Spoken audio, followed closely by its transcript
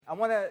I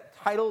want to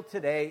title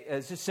today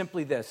as just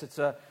simply this. It's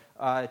a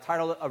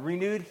title, A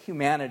Renewed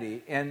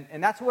Humanity.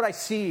 And that's what I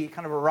see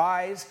kind of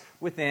arise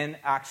within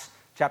Acts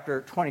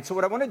chapter 20. So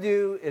what I want to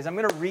do is I'm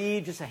going to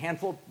read just a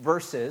handful of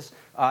verses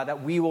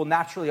that we will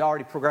naturally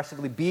already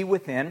progressively be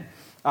within.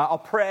 I'll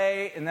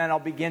pray, and then I'll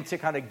begin to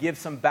kind of give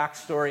some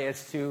backstory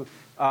as to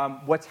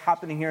what's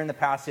happening here in the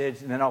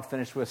passage, and then I'll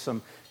finish with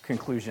some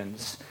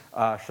conclusions,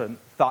 some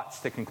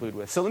thoughts to conclude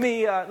with. So let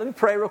me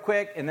pray real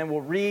quick, and then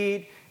we'll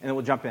read, and then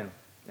we'll jump in.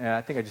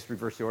 I think I just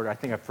reversed the order. I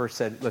think I first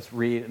said, let's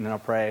read, and then I'll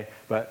pray,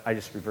 but I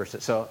just reversed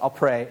it. So I'll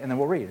pray, and then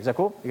we'll read. Is that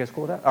cool? You guys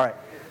cool with that? All right.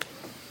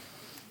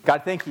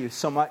 God, thank you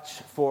so much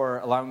for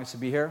allowing us to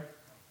be here.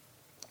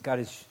 God,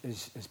 as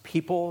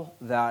people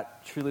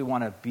that truly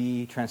want to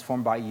be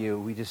transformed by you,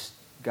 we just,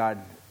 God,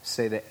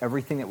 say that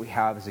everything that we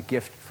have is a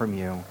gift from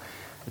you.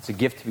 It's a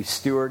gift to be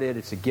stewarded.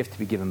 It's a gift to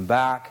be given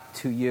back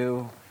to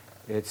you.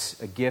 It's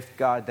a gift,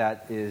 God,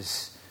 that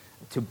is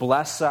to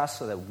bless us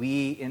so that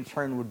we, in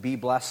turn, would be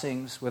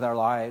blessings with our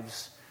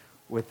lives,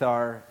 with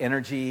our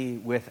energy,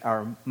 with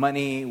our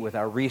money, with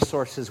our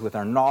resources, with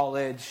our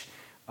knowledge,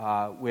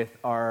 with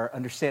our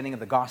understanding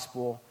of the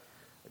gospel.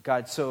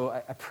 God, so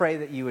I pray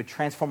that you would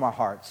transform our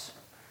hearts.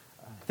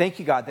 Thank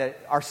you, God, that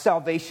our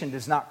salvation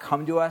does not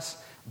come to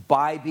us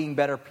by being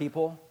better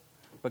people,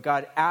 but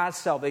God, as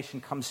salvation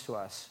comes to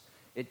us,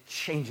 it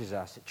changes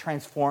us. It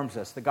transforms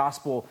us. The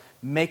gospel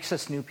makes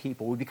us new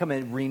people. We become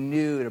a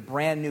renewed, a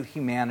brand new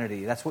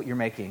humanity. That's what you're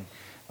making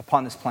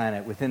upon this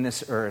planet, within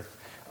this earth,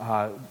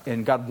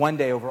 and God, one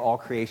day over all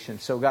creation.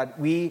 So God,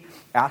 we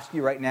ask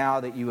you right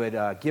now that you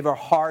would give our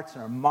hearts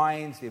and our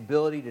minds the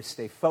ability to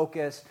stay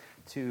focused,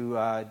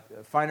 to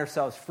find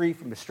ourselves free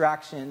from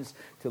distractions,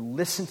 to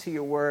listen to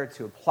your word,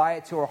 to apply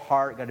it to our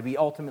heart, God, to be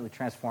ultimately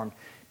transformed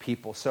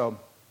people. So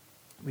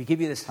we give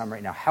you this time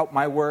right now. Help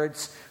my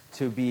words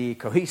to be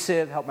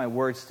cohesive. Help my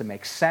words to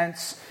make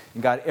sense.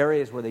 And God,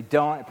 areas where they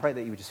don't, I pray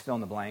that you would just fill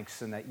in the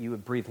blanks and that you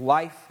would breathe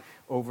life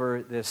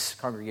over this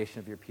congregation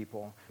of your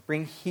people.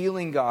 Bring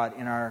healing, God,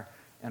 in our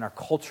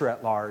culture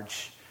at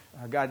large.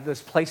 God,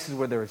 those places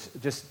where there's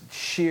just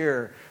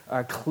sheer,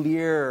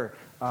 clear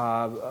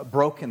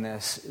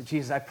brokenness.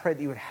 Jesus, I pray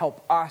that you would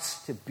help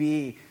us to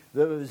be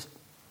those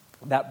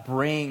that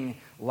bring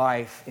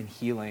life and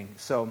healing.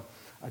 So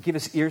give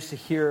us ears to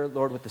hear,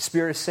 Lord, what the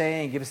Spirit is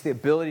saying. Give us the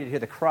ability to hear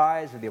the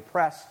cries of the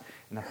oppressed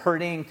and the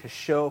hurting, to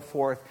show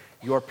forth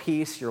your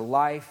peace, your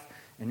life,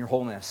 and your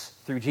wholeness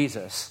through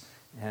Jesus.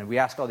 And we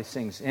ask all these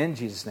things in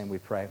Jesus' name we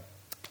pray.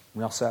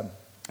 We all said,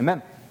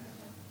 amen.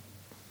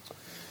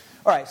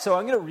 All right, so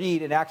I'm going to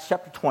read in Acts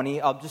chapter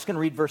 20. I'm just going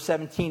to read verse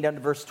 17 down to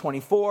verse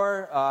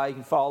 24. You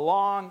can follow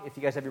along. If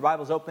you guys have your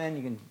Bibles open,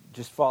 you can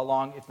just follow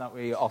along. If not,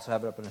 we also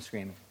have it up on the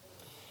screen.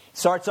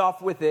 Starts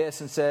off with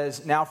this and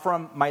says, now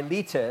from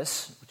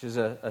Miletus, which is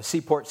a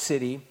seaport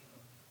city,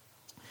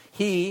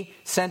 he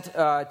sent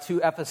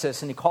to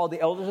Ephesus, and he called the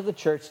elders of the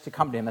church to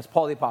come to him. That's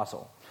Paul the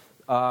Apostle.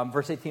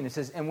 Verse 18, it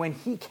says, and when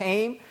he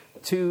came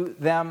to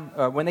them,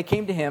 when they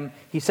came to him,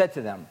 he said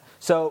to them.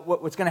 So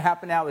what's going to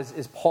happen now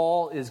is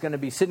Paul is going to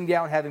be sitting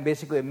down, having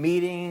basically a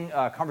meeting,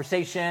 a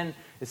conversation.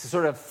 It's a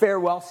sort of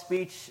farewell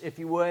speech, if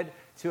you would,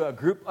 to a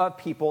group of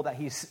people that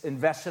he's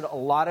invested a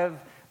lot of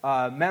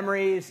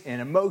memories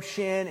and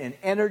emotion and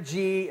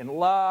energy and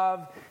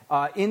love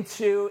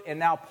into. And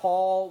now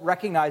Paul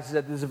recognizes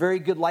that there's a very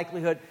good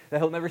likelihood that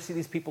he'll never see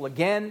these people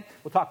again.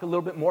 We'll talk a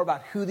little bit more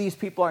about who these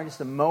people are in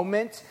just a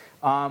moment.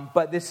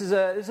 But this is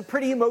a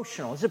pretty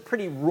emotional, it's a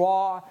pretty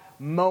raw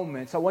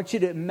moment. So I want you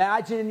to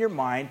imagine in your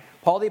mind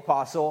Paul the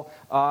Apostle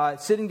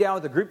sitting down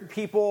with a group of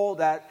people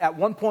that at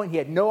one point he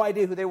had no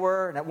idea who they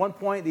were. And at one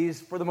point,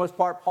 these, for the most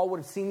part, Paul would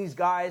have seen these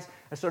guys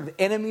as sort of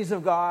enemies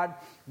of God.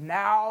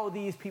 Now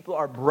these people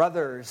are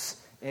brothers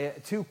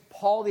to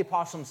Paul the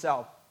Apostle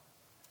himself.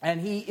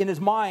 And he, in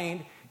his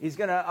mind, he's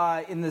going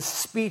to, in this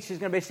speech, he's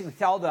going to basically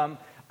tell them,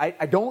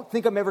 I don't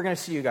think I'm ever going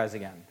to see you guys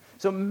again.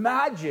 So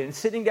imagine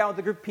sitting down with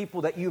a group of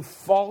people that you've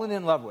fallen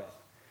in love with.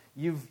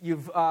 You've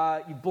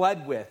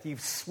bled with,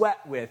 you've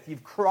sweat with,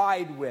 you've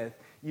cried with,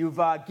 you've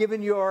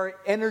given your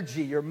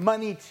energy, your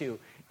money to,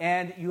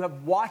 and you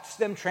have watched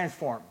them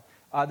transform.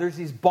 There's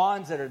these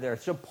bonds that are there.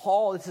 So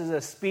Paul, this is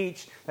a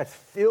speech that's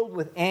filled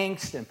with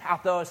angst and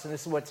pathos, and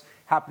this is what's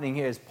happening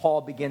here as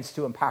Paul begins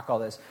to unpack all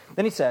this.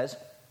 Then he says,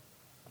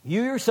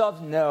 you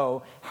yourselves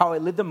know how I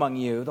lived among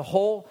you the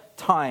whole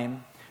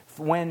time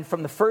when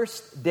from the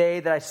first day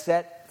that I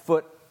set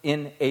foot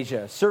in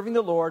Asia, serving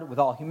the Lord with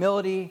all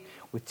humility,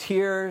 with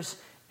tears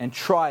and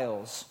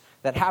trials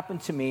that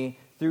happened to me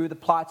through the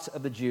plots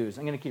of the Jews.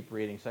 I'm going to keep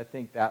reading, so I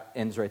think that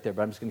ends right there,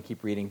 but I'm just going to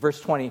keep reading.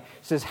 Verse 20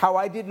 says, how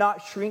I did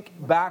not shrink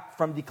back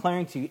from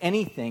declaring to you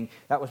anything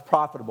that was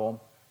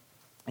profitable,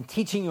 and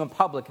teaching you in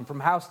public and from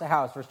house to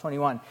house, verse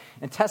 21,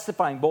 and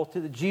testifying both to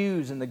the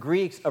Jews and the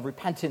Greeks of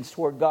repentance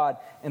toward God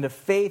and of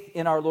faith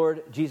in our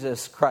Lord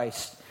Jesus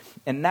Christ.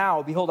 And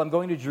now, behold, I'm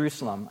going to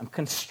Jerusalem. I'm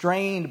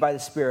constrained by the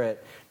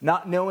Spirit,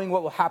 not knowing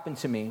what will happen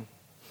to me,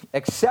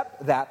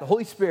 except that the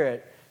Holy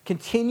Spirit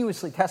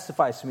continuously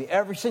testifies to me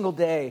every single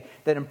day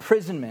that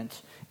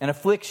imprisonment and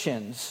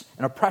afflictions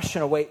and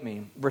oppression await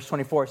me. Verse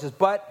 24 says,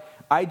 but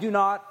I do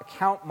not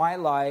account my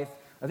life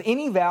of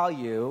any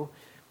value,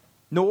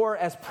 nor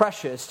as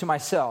precious to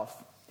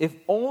myself, if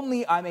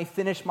only I may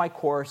finish my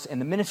course in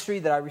the ministry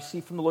that I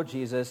received from the Lord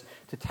Jesus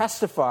to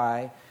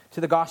testify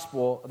to the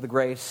gospel of the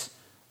grace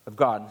of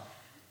God.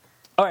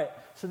 All right,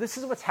 so this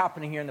is what's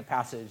happening here in the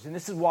passage, and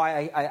this is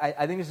why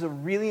I think this is a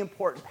really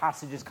important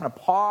passage, is kind of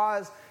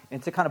pause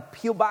and to kind of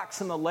peel back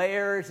some of the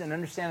layers and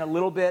understand a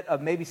little bit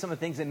of maybe some of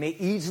the things that may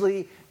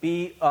easily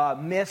be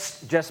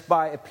missed just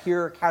by a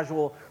pure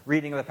casual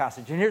reading of the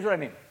passage. And here's what I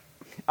mean.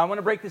 I want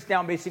to break this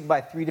down basically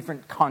by three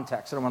different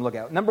contexts that I want to look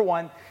at. Number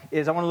one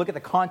is I want to look at the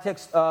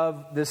context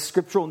of this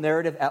scriptural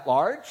narrative at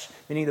large,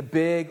 meaning the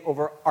big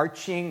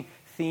overarching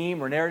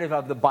theme or narrative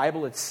of the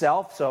Bible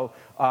itself. So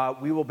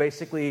we will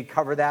basically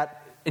cover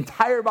that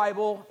entire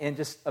Bible in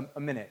just a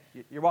minute.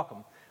 You're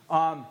welcome.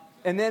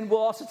 And then we'll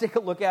also take a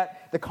look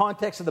at the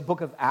context of the book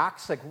of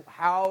Acts, like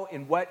how,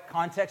 in what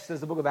context does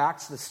the book of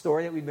Acts, the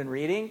story that we've been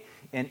reading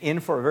and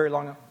in for a very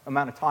long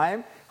amount of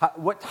time,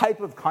 what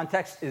type of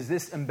context is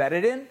this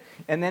embedded in?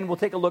 And then we'll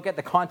take a look at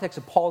the context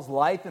of Paul's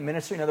life and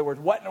ministry. In other words,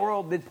 what in the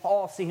world did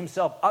Paul see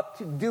himself up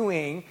to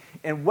doing,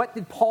 and what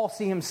did Paul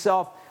see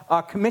himself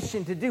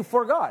commissioned to do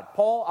for God?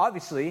 Paul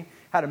obviously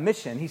had a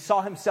mission. He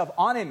saw himself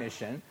on a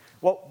mission.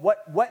 Well,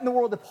 what in the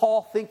world did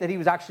Paul think that he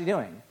was actually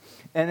doing?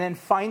 And then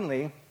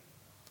finally,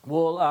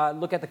 we'll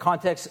look at the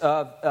context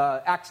of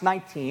Acts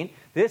 19,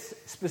 this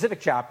specific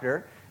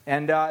chapter,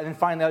 and then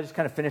finally I'll just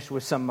kind of finish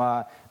with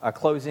some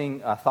closing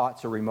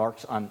thoughts or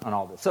remarks on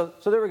all this. So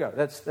there we go.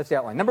 That's the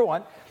outline. Number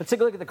one, let's take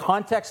a look at the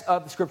context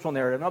of the scriptural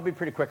narrative, and I'll be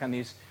pretty quick on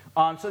these.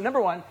 So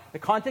number one, the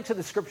context of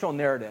the scriptural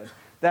narrative,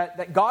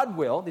 that God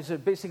will, these are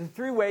basically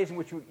three ways in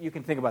which you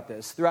can think about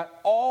this, throughout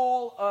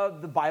all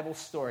of the Bible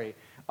story,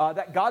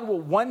 that God will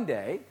one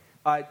day,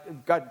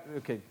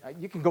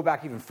 you can go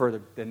back even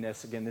further than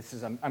this. Again, this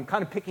is I'm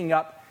kind of picking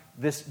up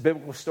this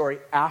biblical story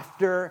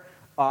after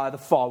the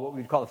fall, what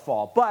we'd call the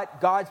fall.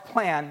 But God's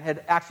plan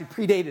had actually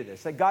predated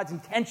this. That God's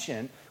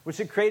intention was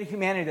to create a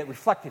humanity that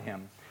reflected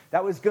Him,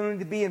 that was going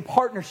to be in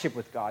partnership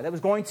with God, that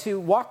was going to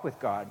walk with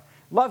God,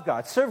 love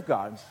God, serve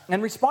God,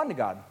 and respond to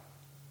God,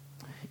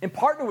 and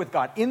partner with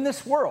God in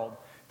this world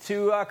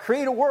to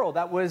create a world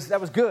that was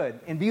good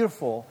and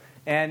beautiful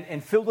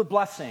and filled with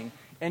blessing.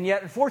 And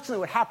yet, unfortunately,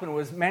 what happened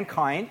was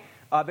mankind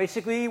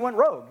basically went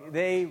rogue.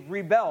 They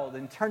rebelled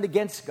and turned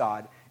against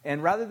God.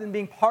 And rather than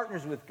being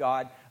partners with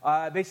God,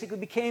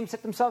 basically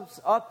set themselves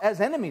up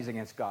as enemies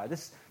against God.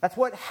 That's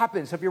what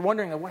happened. So if you're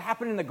wondering what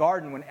happened in the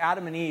garden when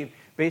Adam and Eve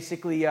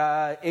basically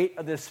ate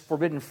of this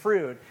forbidden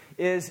fruit,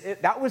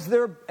 that was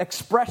their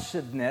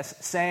expressiveness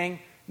saying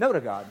no to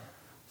God.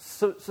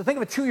 So think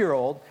of a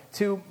 2-year-old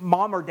to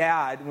mom or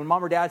dad. When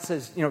mom or dad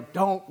says,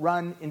 don't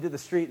run into the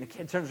street, and the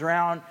kid turns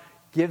around,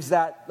 gives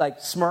that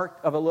smirk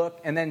of a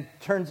look, and then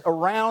turns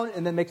around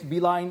and then makes a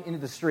beeline into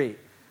the street.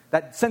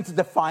 That sense of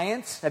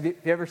defiance. Have you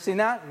ever seen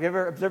that? Have you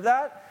ever observed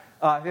that?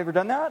 Have you ever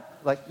done that?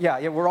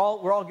 Yeah, we're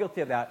all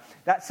guilty of that.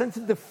 That sense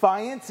of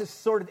defiance is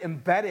sort of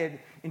embedded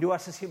into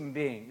us as human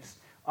beings.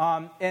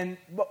 And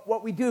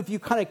what we do, if you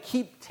kind of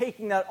keep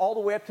taking that all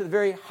the way up to the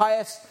very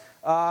highest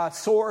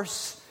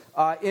source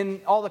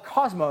in all the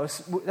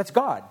cosmos, that's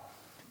God.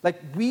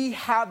 We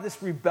have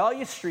this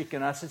rebellious streak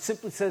in us that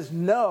simply says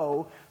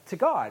no to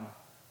God.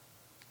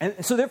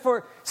 And so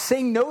therefore,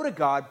 saying no to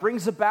God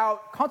brings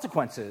about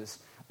consequences.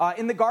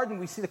 In the garden,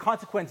 we see the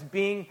consequence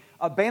being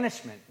a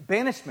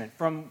banishment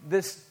from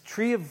this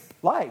tree of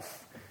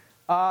life.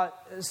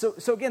 So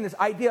again, this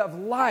idea of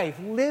life,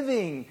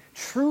 living,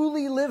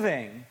 truly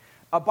living,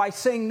 by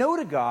saying no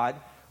to God,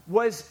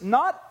 was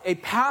not a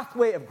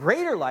pathway of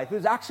greater life. It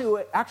was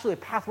actually a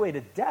pathway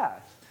to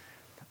death.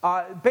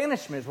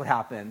 Banishment is what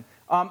happened.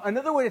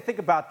 Another way to think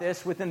about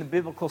this within the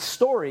biblical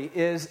story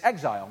is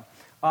exile.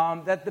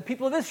 That the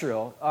people of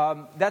Israel,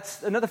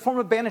 that's another form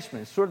of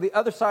banishment, sort of the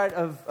other side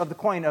of the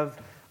coin of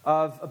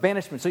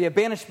banishment. So you have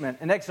banishment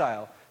and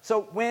exile.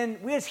 So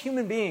when we as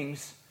human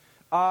beings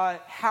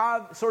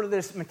have sort of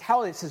this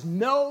mentality that says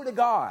no to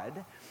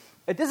God,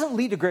 it doesn't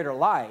lead to greater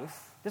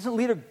life, it doesn't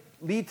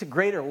lead to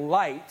greater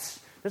light,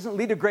 it doesn't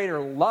lead to greater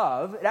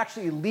love. It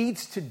actually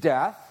leads to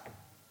death,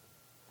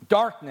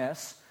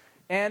 darkness,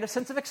 and a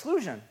sense of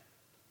exclusion.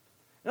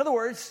 In other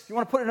words, if you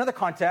want to put it in another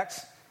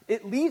context,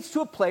 it leads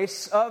to a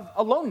place of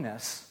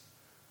aloneness.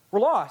 We're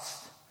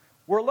lost.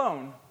 We're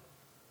alone.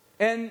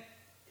 And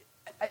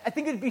I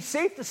think it'd be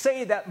safe to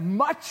say that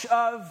much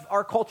of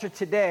our culture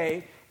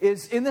today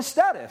is in this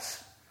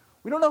status.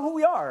 We don't know who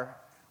we are.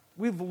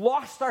 We've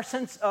lost our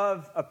sense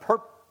of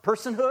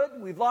personhood.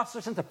 We've lost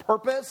our sense of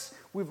purpose.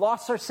 We've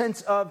lost our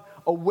sense of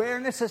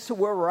awareness as to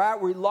where we're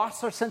at. We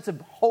lost our sense of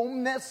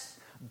homeness,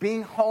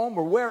 being home,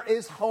 or where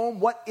is home?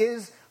 What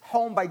is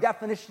home by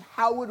definition?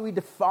 How would we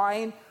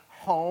define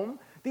home?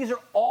 These are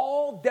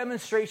all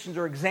demonstrations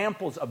or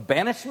examples of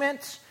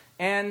banishment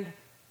and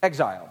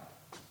exile.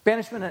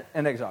 Banishment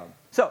and exile.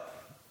 So,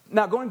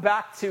 now going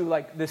back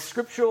to the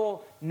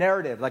scriptural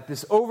narrative, like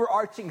this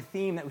overarching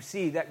theme that we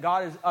see that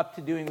God is up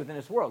to doing within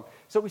this world.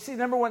 So we see,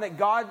 number one, that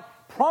God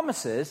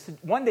promises to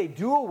one day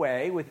do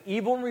away with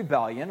evil and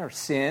rebellion or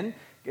sin.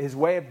 His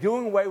way of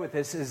doing away with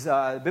this is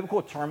a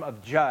biblical term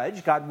of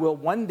judge. God will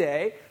one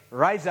day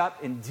rise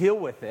up and deal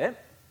with it.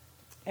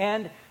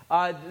 And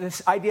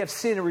this idea of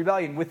sin and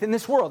rebellion within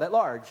this world at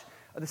large.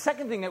 The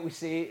second thing that we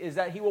see is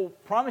that he will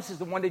promises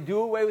to one day do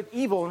away with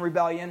evil and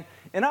rebellion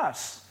in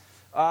us.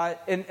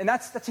 And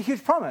that's a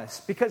huge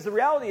promise, because the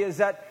reality is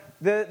that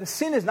the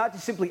sin is not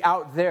just simply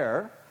out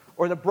there,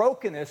 or the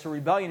brokenness or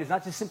rebellion is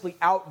not just simply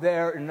out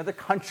there in another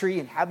country,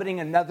 inhabiting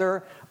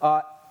another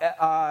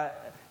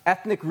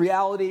ethnic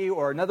reality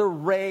or another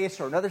race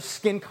or another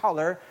skin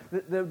color.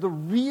 The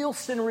real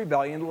sin and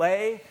rebellion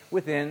lay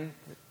within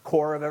the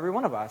core of every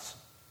one of us.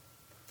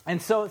 And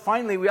so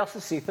finally, we also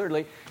see,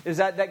 thirdly, is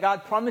that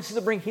God promises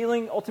to bring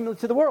healing ultimately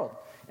to the world.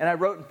 And I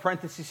wrote in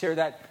parentheses here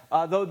that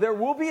though there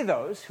will be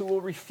those who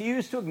will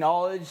refuse to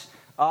acknowledge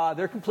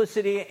their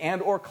complicity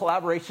and or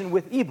collaboration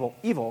with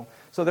evil.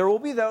 So there will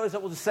be those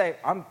that will just say,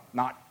 I'm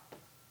not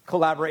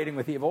collaborating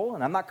with evil,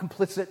 and I'm not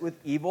complicit with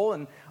evil,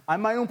 and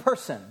I'm my own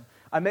person.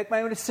 I make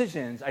my own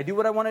decisions. I do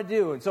what I want to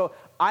do. And so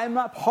I'm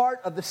not part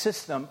of the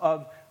system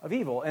of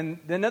evil. And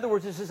in other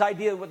words, it's this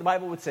idea of what the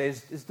Bible would say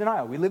is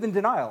denial. We live in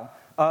denial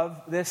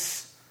of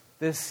this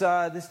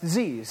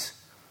disease,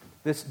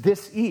 this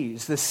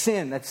dis-ease, this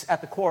sin that's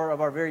at the core of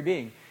our very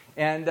being.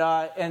 And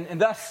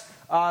thus,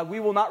 we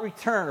will not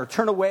return or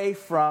turn away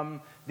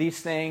from these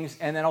things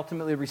and then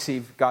ultimately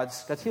receive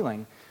God's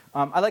healing.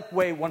 I like the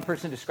way one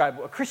person described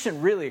it. A Christian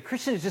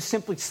is just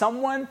simply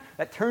someone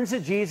that turns to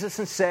Jesus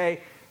and say,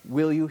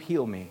 will you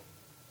heal me?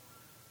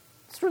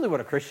 That's really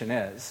what a Christian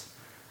is.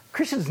 A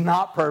Christian's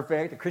not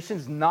perfect. A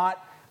Christian's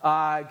not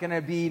going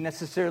to be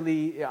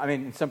necessarily,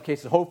 in some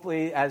cases,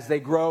 hopefully, as they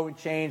grow and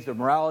change, their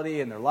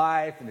morality and their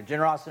life and their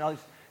generosity and all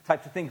these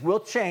types of things will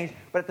change.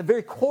 But at the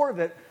very core of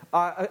it,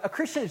 a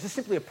Christian is just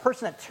simply a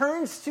person that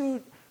turns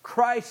to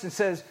Christ and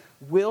says,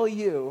 will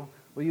you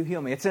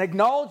heal me? It's an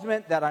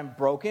acknowledgement that I'm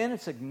broken.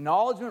 It's an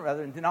acknowledgement,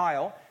 rather than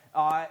denial,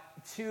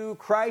 to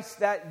Christ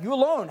that you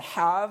alone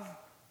have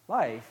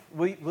life.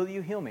 Will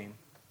you heal me?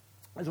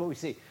 That's what we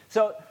see.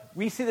 So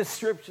we see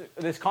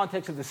this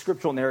context of the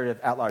scriptural narrative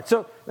at large.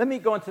 So let me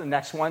go into the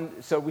next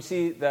one. So we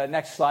see the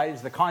next slide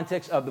is the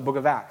context of the book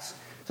of Acts.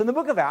 So in the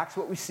book of Acts,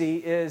 what we see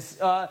is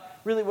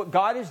really what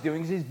God is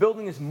doing is he's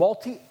building this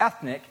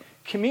multi-ethnic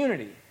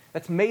community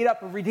that's made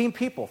up of redeemed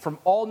people from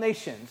all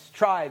nations,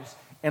 tribes,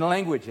 and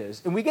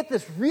languages. And we get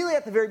this really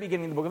at the very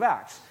beginning of the book of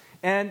Acts.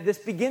 And this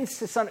begins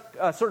to sort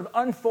of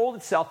unfold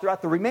itself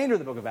throughout the remainder of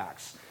the book of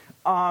Acts.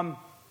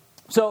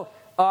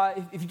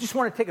 If you just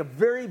want to take a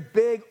very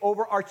big,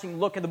 overarching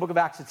look at the book of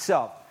Acts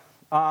itself,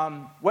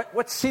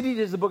 what city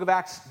does the book of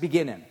Acts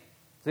begin in?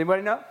 Does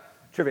anybody know?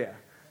 Trivia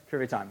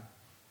time.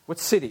 What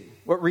city?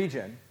 What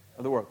region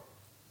of the world?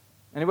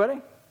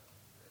 Anybody?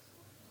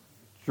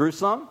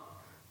 Jerusalem?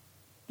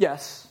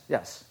 Yes.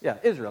 Yeah,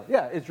 Israel.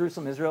 Yeah, it's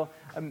Jerusalem, Israel.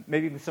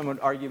 Maybe someone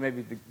would argue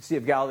maybe the Sea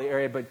of Galilee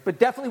area, but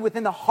definitely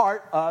within the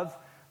heart of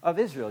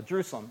Israel,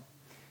 Jerusalem.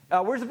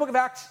 Where does the book of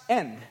Acts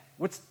end?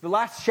 What's the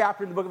last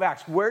chapter in the book of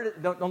Acts?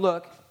 Don't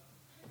look.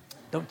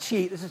 Don't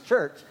cheat. This is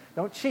church.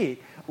 Don't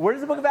cheat. Where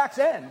does the book of Acts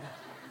end?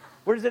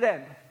 Where does it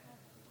end?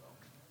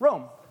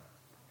 Rome.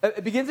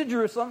 It begins in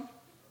Jerusalem.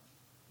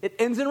 It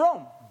ends in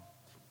Rome.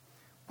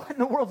 What in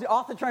the world is the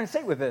author trying to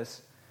say with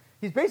this?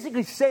 He's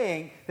basically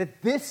saying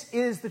that this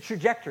is the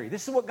trajectory.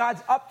 This is what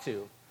God's up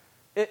to.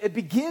 It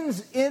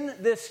begins in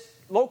this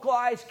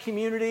localized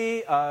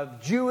community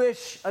of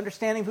Jewish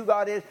understanding of who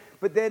God is,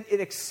 but then it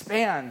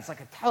expands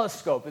like a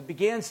telescope. It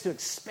begins to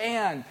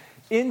expand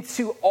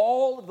into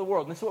all of the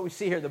world. And this is what we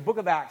see here. The book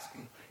of Acts,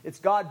 it's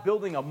God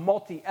building a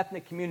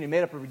multi-ethnic community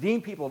made up of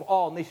redeemed people of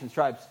all nations,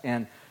 tribes,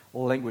 and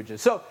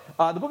languages. So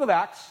the book of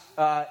Acts,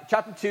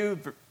 chapter 2,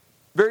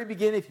 very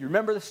beginning, if you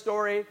remember the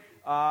story,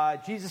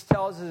 Jesus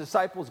tells his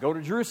disciples, go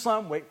to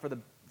Jerusalem, wait for the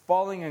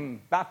falling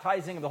and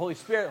baptizing of the Holy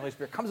Spirit. The Holy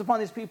Spirit comes upon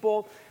these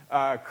people.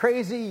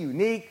 Crazy,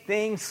 unique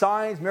things,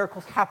 signs,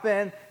 miracles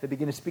happen. They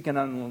begin to speak in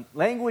unknown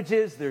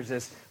languages. There's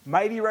this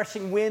mighty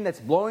rushing wind that's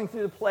blowing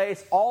through the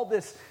place. All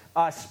this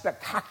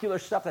spectacular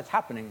stuff that's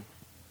happening.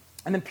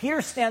 And then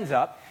Peter stands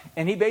up,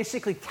 and he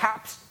basically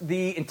taps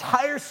the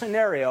entire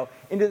scenario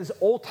into this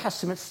Old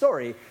Testament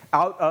story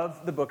out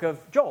of the book of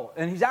Joel.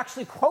 And he's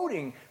actually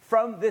quoting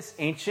from this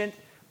ancient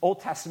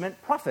Old Testament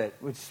prophet,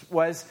 which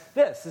was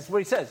this. This is what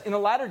he says. In the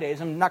latter days,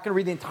 I'm not going to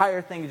read the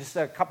entire thing, just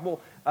a couple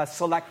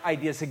select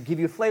ideas to give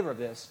you a flavor of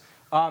this.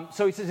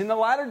 So he says, in the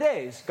latter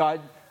days, God,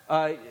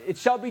 it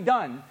shall be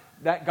done,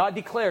 that God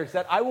declares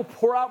that I will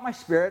pour out my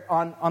spirit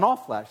on all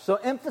flesh. So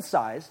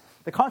emphasize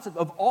the concept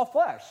of all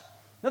flesh.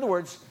 In other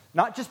words,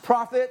 not just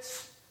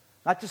prophets,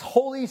 not just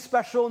holy,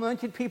 special,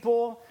 anointed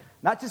people,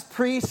 not just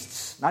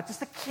priests, not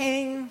just a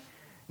king,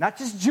 not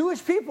just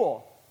Jewish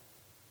people.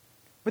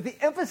 But the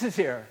emphasis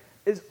here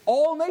is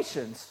all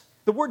nations.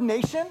 The word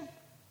nation,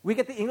 we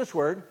get the English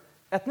word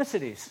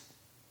ethnicities.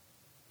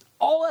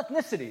 All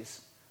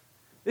ethnicities.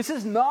 This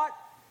is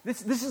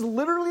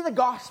literally the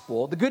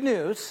gospel, the good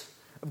news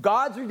of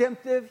God's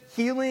redemptive,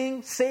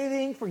 healing,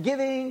 saving,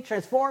 forgiving,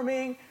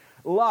 transforming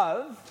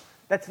love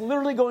that's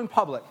literally going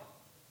public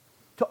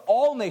to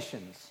all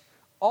nations,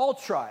 all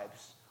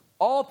tribes,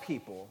 all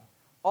people,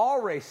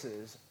 all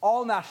races,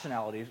 all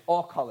nationalities,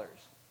 all colors.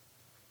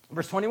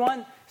 Verse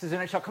 21 says,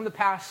 "And it shall come to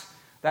pass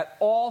that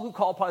all who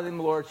call upon the name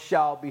of the Lord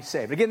shall be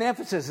saved." Again, the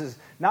emphasis is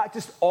not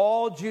just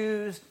all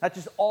Jews, not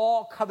just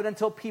all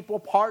covenantal people,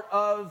 part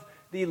of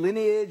the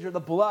lineage or the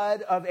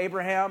blood of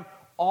Abraham,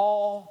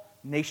 all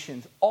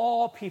nations,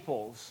 all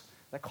peoples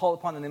that call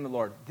upon the name of the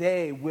Lord,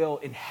 they will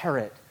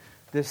inherit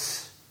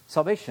this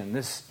salvation,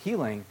 this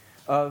healing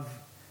of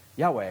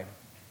Yahweh.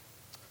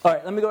 All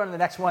right, let me go on to the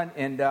next one,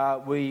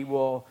 and we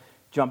will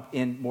jump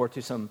in more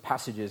to some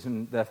passages.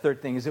 And the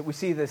third thing is that we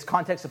see this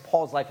context of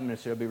Paul's life and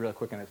ministry. I'll be really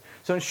quick on this.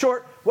 So in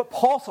short, what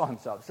Paul saw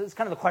himself. So this is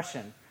kind of the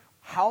question.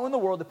 How in the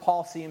world did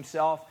Paul see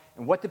himself,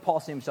 and what did Paul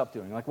see himself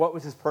doing? Like, what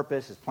was his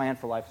purpose, his plan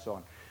for life, and so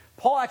on?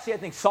 Paul actually, I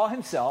think, saw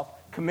himself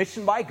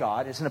commissioned by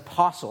God as an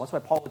apostle. That's why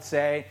Paul would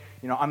say,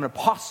 I'm an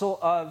apostle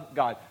of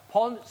God.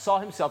 Paul saw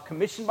himself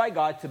commissioned by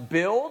God to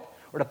build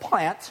or to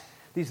plant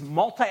these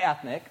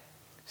multi-ethnic,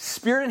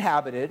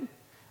 spirit-inhabited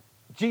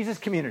Jesus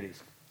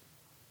communities.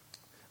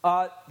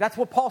 That's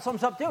what Paul saw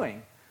himself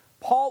doing.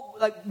 Paul,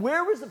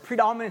 where was the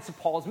predominance of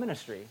Paul's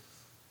ministry?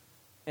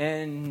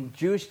 In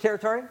Jewish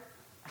territory?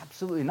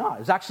 Absolutely not. It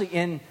was actually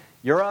in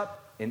Europe,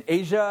 in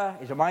Asia,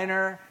 Asia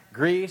Minor,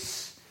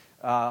 Greece,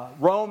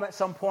 Rome at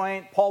some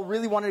point. Paul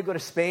really wanted to go to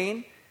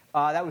Spain.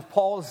 That was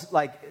Paul's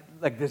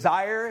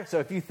desire. So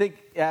if you think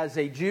as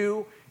a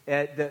Jew,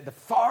 the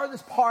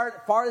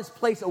farthest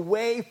place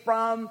away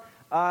from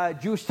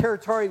Jewish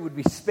territory would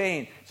be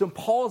Spain. So in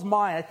Paul's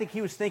mind, I think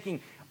he was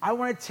thinking, I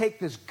want to take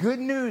this good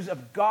news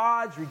of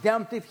God's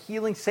redemptive,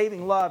 healing,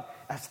 saving love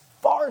as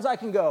far as I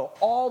can go,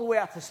 all the way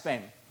out to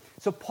Spain.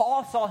 So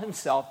Paul saw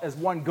himself as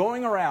one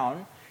going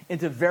around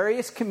into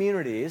various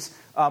communities,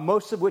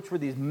 most of which were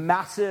these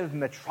massive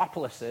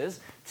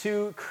metropolises,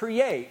 to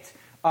create,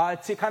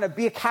 to kind of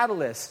be a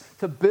catalyst,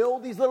 to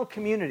build these little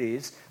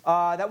communities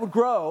that would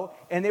grow,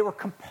 and they were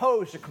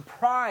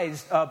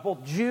comprised of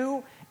both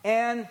Jew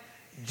and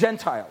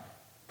Gentile,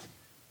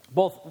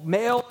 both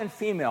male and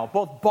female,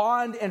 both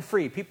bond and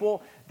free,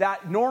 people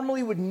that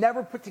normally would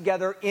never put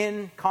together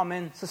in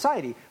common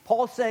society.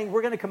 Paul's saying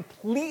we're going to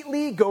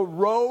completely go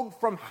rogue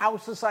from how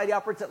society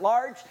operates at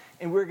large,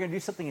 and we're going to do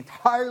something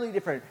entirely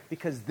different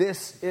because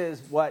this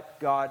is what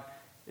God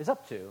is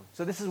up to.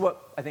 So this is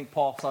what I think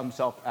Paul saw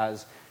himself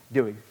as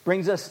doing.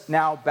 Brings us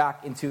now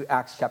back into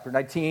Acts chapter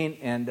 19,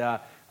 and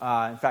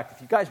in fact,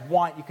 if you guys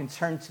want, you can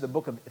turn to the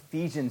book of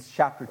Ephesians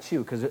chapter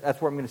 2, because that's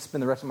where I'm going to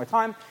spend the rest of my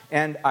time,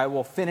 and I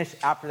will finish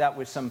after that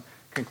with some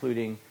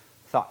concluding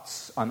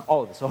thoughts on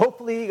all of this. So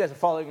hopefully you guys are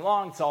following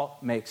along. This all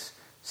makes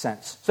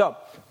sense. So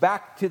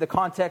back to the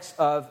context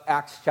of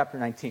Acts chapter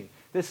 19.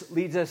 This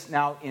leads us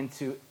now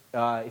into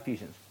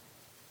Ephesians.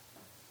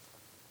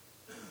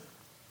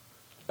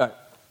 All right,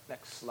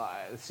 next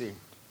slide. Let's see.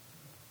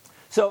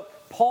 So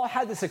Paul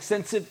had this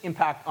extensive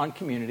impact on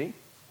community,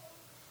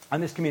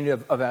 on this community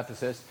of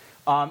Ephesus.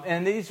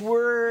 And these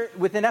were,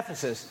 within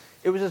Ephesus,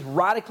 it was this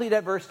radically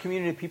diverse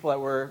community of people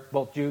that were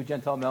both Jew,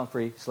 Gentile, male and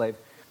free, slave,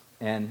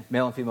 and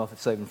male and female,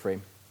 slave and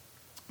free.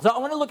 So I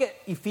want to look at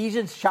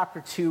Ephesians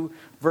chapter 2,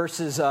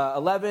 verses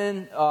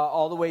 11,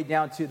 all the way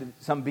down to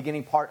some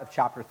beginning part of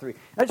chapter 3. And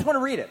I just want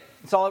to read it.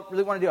 That's all I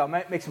really want to do. I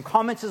might make some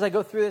comments as I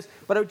go through this,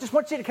 but I just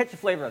want you to catch the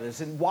flavor of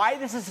this and why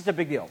this is such a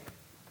big deal.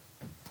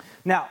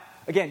 Now,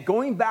 again,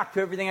 going back to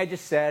everything I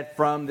just said,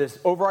 from this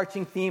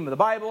overarching theme of the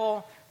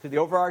Bible, to the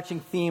overarching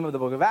theme of the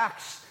book of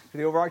Acts, to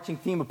the overarching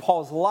theme of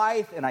Paul's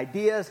life and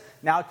ideas,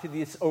 now to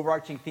this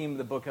overarching theme of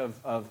the book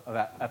of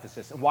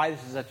Ephesus, and why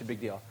this is such a big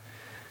deal.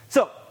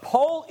 So,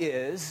 Paul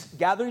is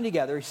gathering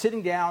together, he's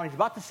sitting down, he's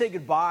about to say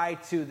goodbye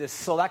to this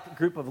select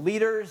group of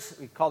leaders,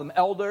 we call them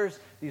elders,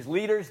 these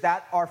leaders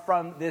that are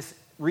from this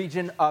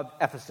region of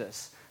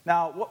Ephesus.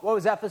 Now, what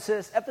was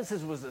Ephesus?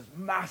 Ephesus was this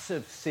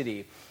massive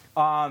city.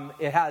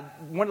 It had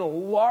one of the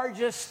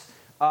largest,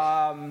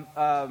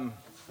 I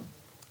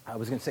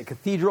was going to say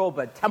cathedral,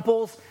 but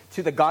temples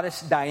to the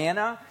goddess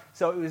Diana.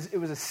 So it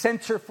was a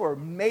center for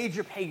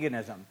major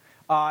paganism.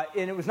 And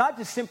it was not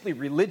just simply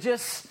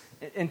religious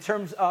in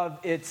terms of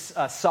its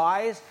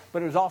size,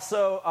 but it was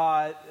also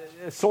a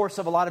source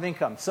of a lot of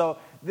income. So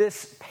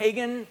this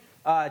pagan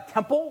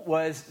temple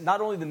was not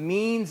only the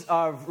means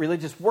of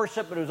religious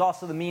worship, but it was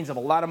also the means of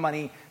a lot of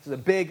money. It was a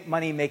big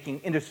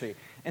money-making industry.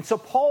 And so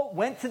Paul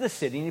went to the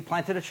city and he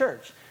planted a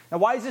church. Now,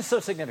 why is this so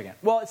significant?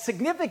 Well, it's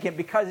significant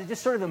because it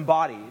just sort of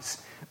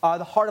embodies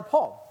the heart of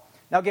Paul.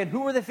 Now, again,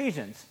 who were the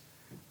Ephesians?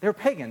 They were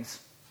pagans.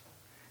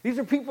 These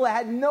are people that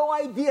had no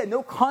idea,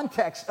 no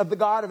context of the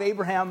God of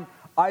Abraham,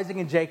 Isaac,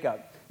 and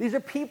Jacob. These are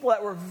people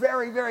that were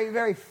very, very,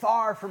 very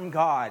far from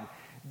God.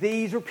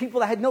 These were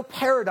people that had no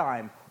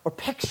paradigm or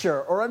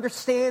picture or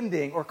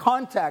understanding or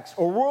context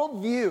or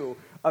worldview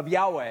of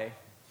Yahweh.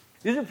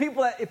 These are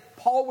people that if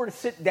Paul were to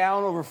sit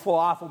down over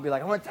falafel and be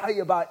like, I want to tell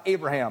you about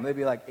Abraham, they'd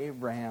be like,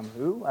 Abraham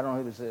who? I don't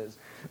know who this is.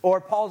 Or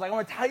Paul's like, I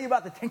want to tell you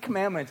about the Ten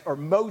Commandments, or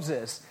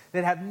Moses.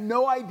 They'd have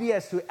no idea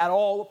as to at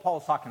all what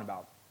Paul's talking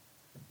about.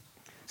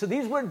 So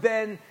these would have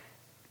been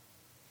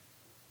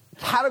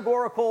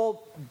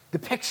categorical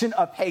depiction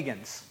of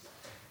pagans,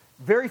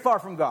 very far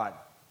from God,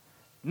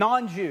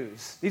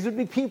 non-Jews. These would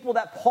be people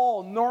that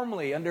Paul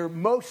normally, under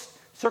most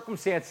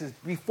circumstances,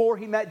 before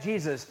he met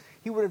Jesus,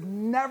 he would have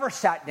never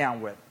sat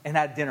down with and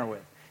had dinner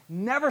with,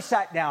 never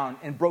sat down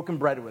and broken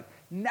bread with,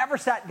 never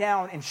sat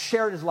down and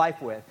shared his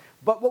life with.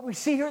 But what we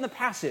see here in the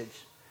passage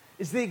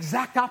is the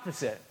exact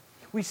opposite.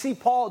 We see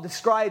Paul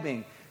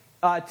describing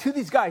to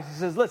these guys, he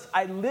says, listen,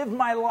 I live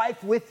my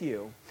life with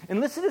you. And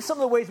listen to some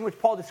of the ways in which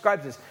Paul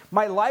describes this.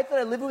 My life that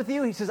I live with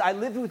you, he says, I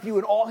lived with you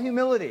in all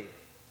humility.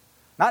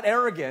 Not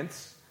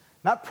arrogance,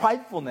 not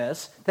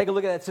pridefulness. Take a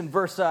look at that. It's in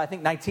verse,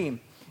 19.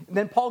 And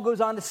then Paul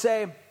goes on to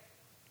say,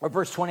 or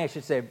verse 20, I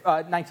should say,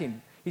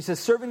 19. He says,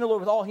 serving the Lord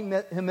with all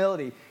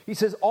humility. He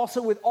says,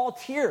 also with all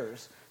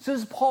tears. So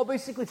this is Paul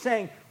basically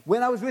saying,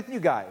 when I was with you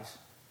guys,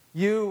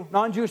 you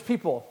non-Jewish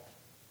people,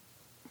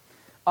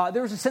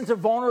 there was a sense of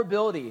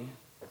vulnerability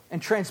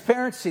and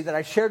transparency that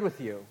I shared with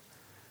you.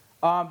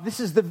 This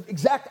is the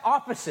exact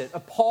opposite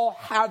of Paul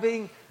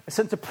having a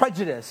sense of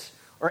prejudice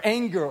or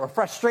anger or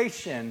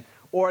frustration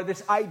or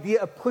this idea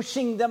of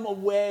pushing them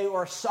away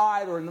or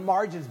aside or in the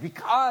margins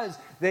because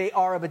they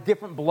are of a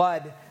different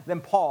blood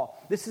than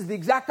Paul. This is the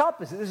exact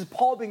opposite. This is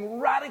Paul being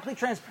radically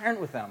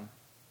transparent with them.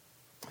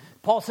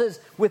 Paul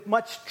says, with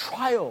much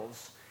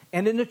trials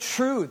and in the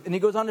truth. And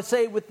he goes on to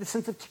say, with the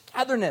sense of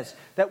togetherness,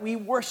 that we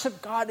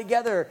worship God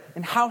together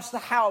in house to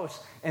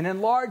house and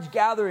in large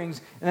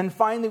gatherings. And then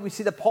finally we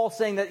see that Paul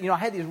saying that, I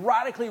had these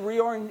radically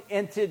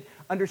reoriented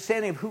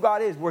understanding of who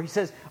God is, where he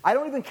says, I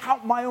don't even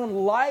count my own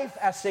life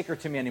as sacred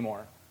to me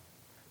anymore.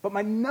 But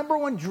my number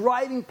one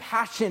driving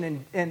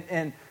passion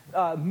and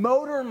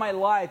motor in my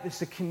life is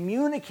to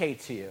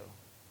communicate to you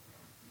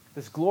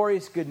this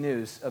glorious good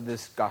news of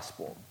this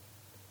gospel.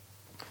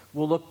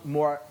 We'll look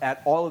more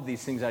at all of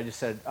these things I just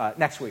said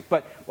next week.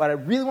 But what I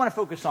really want to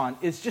focus on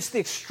is just the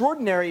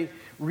extraordinary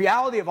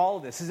reality of all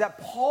of this, is that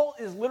Paul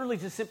is literally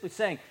just simply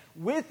saying,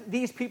 with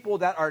these people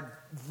that are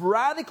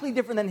radically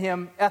different than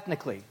him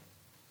ethnically.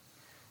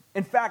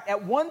 In fact,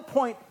 at one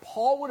point,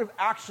 Paul would have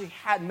actually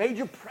had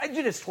major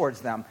prejudice towards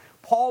them.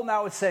 Paul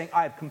now is saying,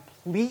 I have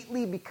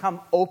completely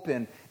become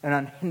open and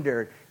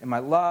unhindered in my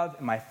love,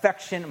 in my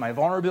affection, in my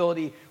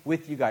vulnerability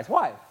with you guys.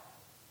 Why?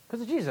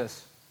 Because of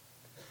Jesus.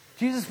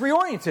 Jesus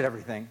reoriented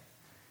everything.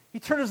 He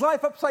turned his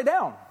life upside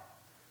down.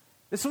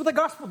 This is what the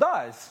gospel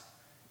does.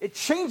 It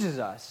changes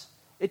us.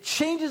 It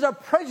changes our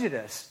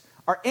prejudice,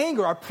 our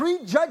anger, our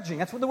prejudging.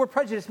 That's what the word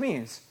prejudice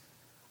means.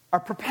 Our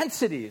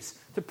propensities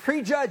to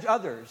prejudge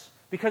others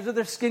because of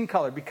their skin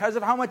color, because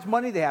of how much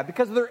money they have,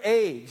 because of their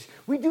age.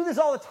 We do this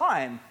all the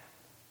time.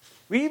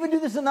 We even do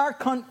this in our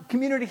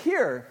community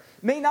here.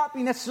 It may not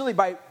be necessarily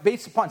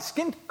based upon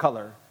skin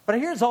color, but I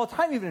hear this all the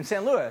time even in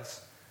St.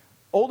 Louis.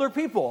 Older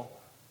people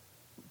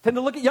tend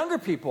to look at younger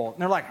people,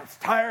 and they're like, I'm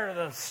tired of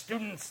the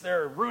students,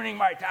 they're ruining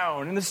my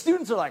town. And the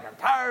students are like, I'm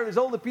tired of these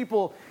older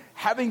people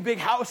having big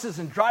houses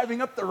and driving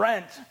up the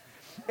rent.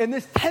 And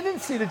this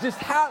tendency to just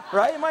have,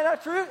 right? Am I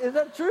not true? Is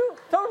that true?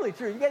 Totally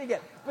true. You get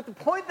it. But the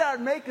point that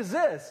I'd make is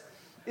this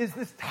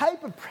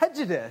type of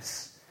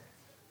prejudice.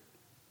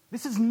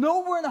 This is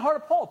nowhere in the heart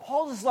of Paul.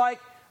 Paul is like,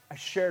 I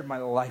shared my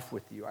life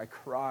with you. I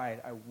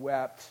cried. I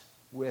wept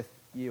with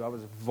you. I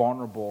was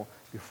vulnerable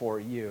before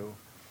you.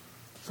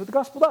 That's what the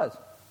gospel does.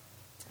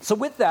 So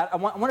with that, I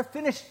want to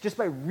finish just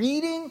by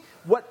reading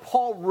what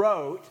Paul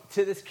wrote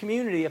to this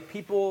community of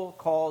people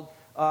called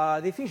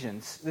the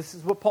Ephesians. This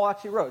is what Paul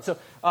actually wrote. So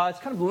it's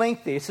kind of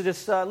lengthy, so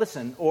just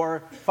listen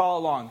or follow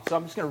along. So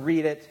I'm just going to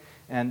read it,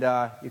 and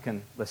you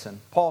can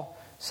listen. Paul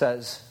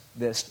says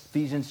this,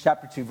 Ephesians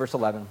chapter 2, verse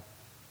 11.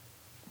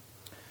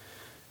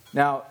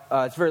 Now,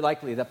 it's very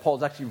likely that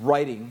Paul's actually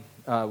writing,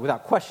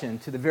 without question,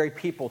 to the very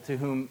people to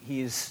whom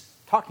he's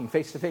talking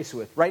face-to-face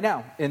with right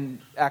now in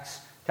Acts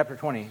chapter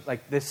 20.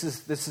 Like this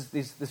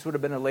would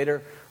have been a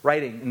later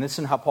writing, and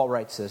listen how Paul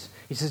writes this.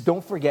 He says,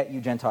 "Don't forget, you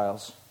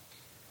Gentiles.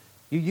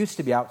 You used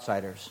to be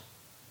outsiders."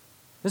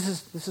 This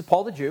is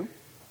Paul the Jew,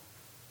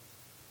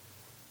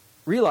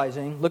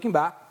 realizing, looking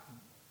back,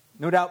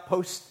 no doubt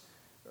post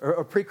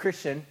or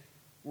pre-Christian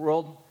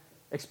world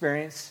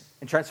experience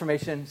and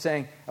transformation,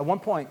 saying, at one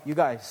point, you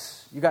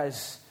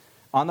guys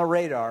on the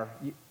radar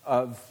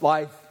of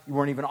life, you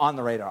weren't even on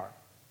the radar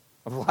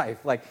of life.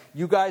 Like,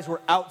 you guys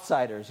were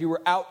outsiders. You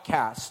were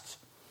outcasts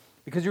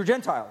because you were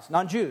Gentiles,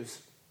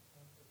 non-Jews,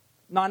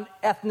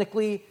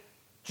 non-ethnically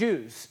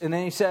Jews. And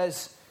then he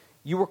says,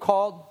 you were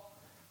called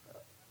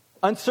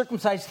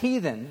uncircumcised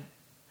heathen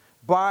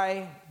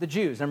by the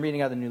Jews. I'm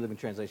reading out of the New Living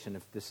Translation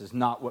if this is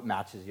not what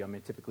matches you. I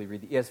mean, typically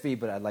read the ESV,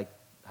 but I like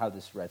how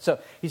this read. So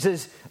he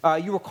says,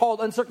 you were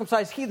called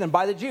uncircumcised heathen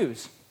by the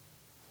Jews.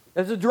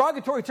 That's a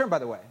derogatory term, by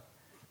the way.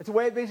 It's a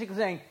way of basically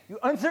saying, you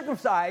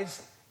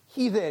uncircumcised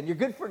heathen. You're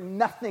good for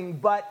nothing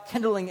but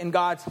kindling in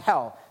God's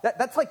hell.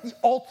 That's like the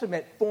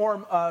ultimate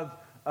form of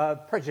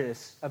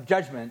prejudice, of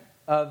judgment,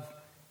 of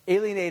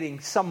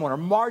alienating someone or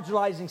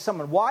marginalizing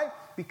someone. Why?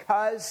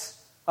 Because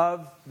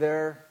of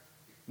their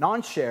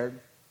non-shared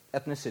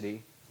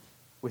ethnicity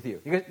with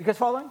you. You guys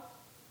following?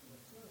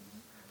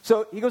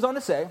 So he goes on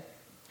to say,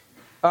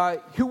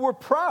 who were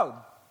proud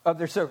of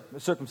their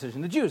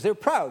circumcision. The Jews, they were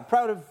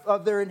proud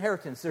of their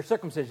inheritance, their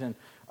circumcision,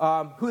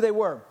 who they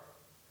were.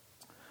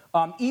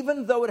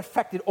 Even though it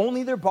affected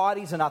only their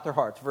bodies and not their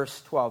hearts.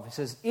 Verse 12, it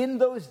says, in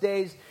those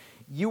days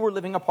you were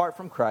living apart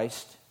from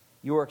Christ.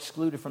 You were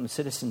excluded from the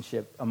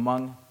citizenship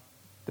among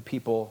the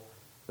people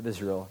of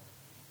Israel.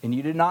 And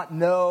you did not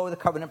know the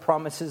covenant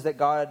promises that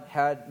God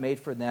had made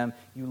for them.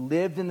 You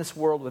lived in this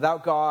world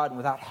without God and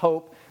without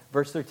hope.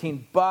 Verse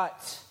 13,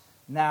 but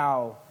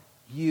now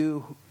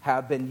you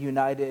have been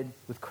united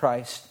with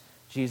Christ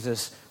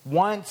Jesus.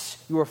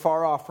 Once you were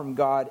far off from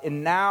God,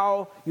 and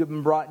now you have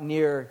been brought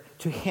near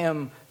to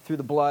him through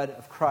the blood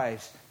of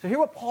Christ. So hear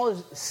what Paul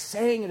is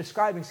saying and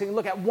describing, saying,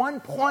 look, at one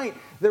point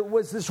there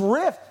was this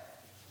rift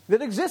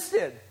that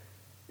existed.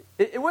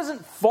 It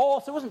wasn't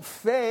false, it wasn't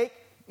fake.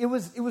 It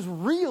was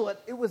real.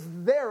 It was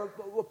there.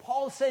 What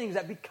Paul is saying is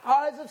that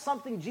because of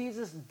something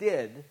Jesus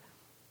did,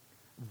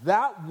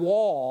 that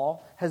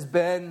wall has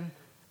been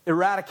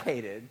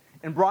eradicated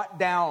and brought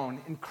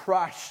down and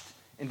crushed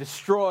and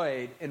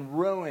destroyed and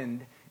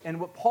ruined.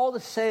 And what Paul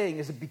is saying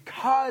is that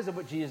because of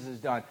what Jesus has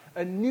done,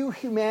 a new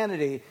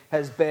humanity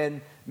has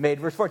been made.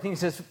 Verse 14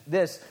 says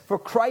this, for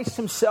Christ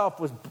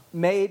himself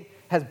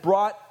has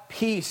brought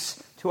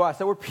peace to us.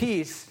 That word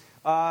peace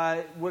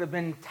would have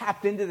been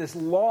tapped into this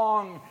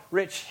long,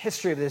 rich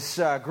history of this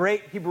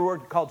great Hebrew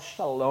word called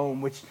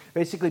shalom, which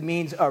basically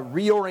means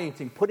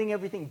reorienting, putting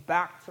everything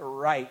back to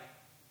right.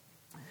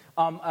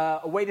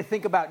 A way to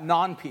think about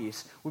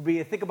non-peace would be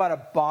to think about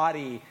a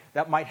body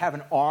that might have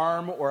an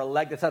arm or a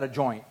leg that's out of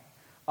joint.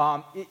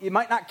 It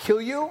might not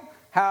kill you,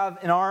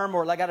 have an arm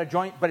or a leg out of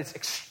joint, but it's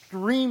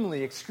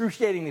extremely,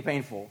 excruciatingly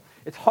painful.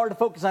 It's hard to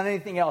focus on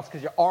anything else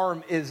because your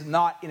arm is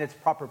not in its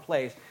proper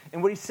place.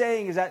 And what he's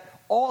saying is that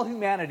all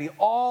humanity,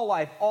 all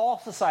life, all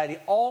society,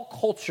 all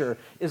culture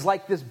is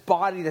like this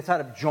body that's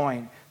out of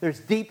joint. There's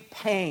deep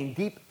pain,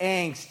 deep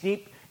angst,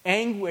 deep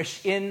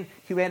anguish in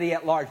humanity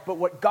at large. But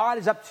what God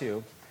is up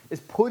to is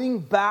putting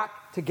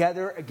back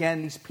together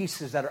again these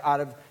pieces that are out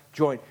of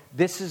joint.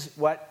 This is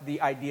what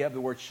the idea of the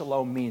word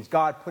shalom means.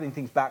 God putting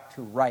things back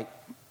to right.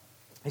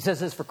 He says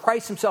this, for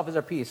Christ himself is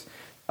our peace.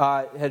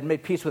 Had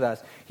made peace with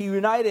us.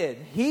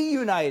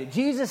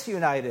 Jesus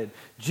united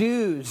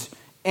Jews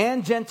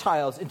and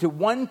Gentiles into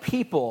one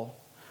people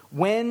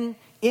when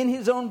in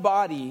his own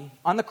body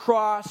on the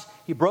cross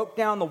he broke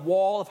down the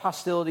wall of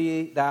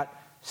hostility that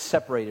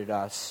separated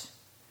us.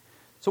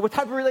 So what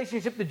type of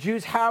relationship did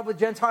Jews have with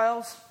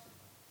Gentiles?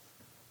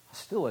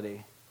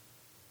 Hostility.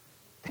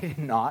 They did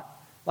not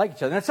like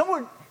each other. Now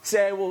someone would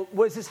say, well,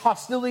 was this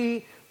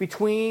hostility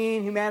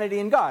between humanity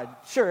and God?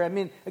 Sure. I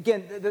mean,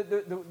 again,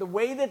 the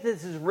way that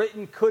this is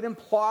written could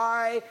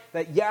imply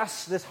that,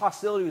 yes, this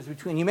hostility was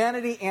between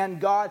humanity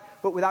and God,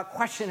 but without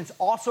question, it's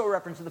also a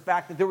reference to the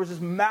fact that there was this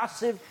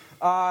massive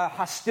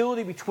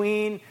hostility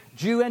between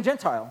Jew and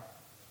Gentile.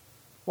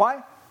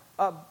 Why?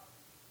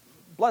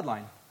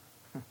 Bloodline.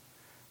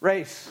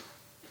 Race.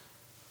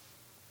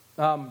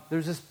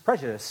 There's this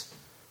prejudice,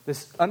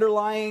 this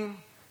underlying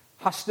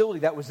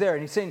hostility that was there.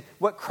 And he's saying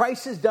what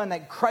Christ has done,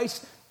 that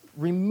Christ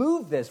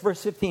removed this.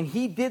 Verse 15,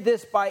 he did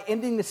this by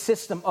ending the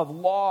system of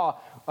law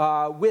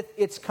with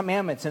its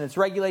commandments and its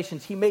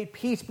regulations. He made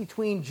peace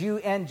between Jew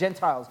and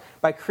Gentiles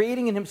by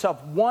creating in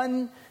himself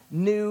one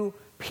new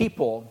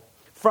people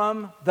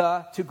from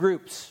the two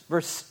groups.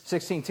 Verse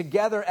 16,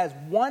 together as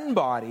one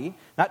body,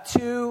 not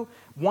two,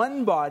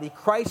 one body,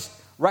 Christ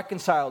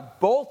reconciled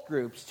both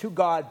groups to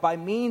God by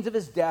means of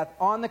his death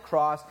on the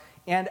cross,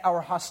 and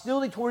our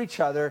hostility toward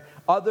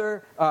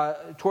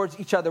towards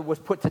each other was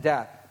put to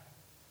death.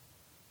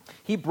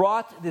 He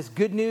brought this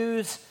good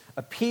news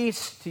of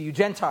peace to you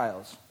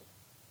Gentiles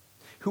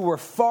who were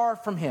far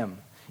from him,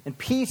 and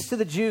peace to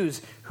the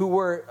Jews who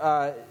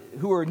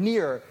were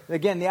near.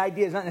 Again, the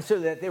idea is not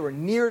necessarily that they were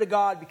near to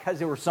God because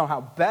they were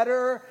somehow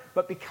better,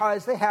 but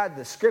because they had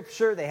the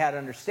Scripture, they had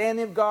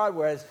understanding of God,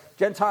 whereas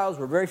Gentiles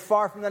were very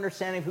far from the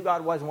understanding of who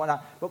God was and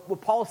whatnot. But what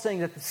Paul is saying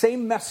is that the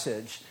same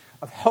message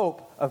of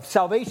hope, of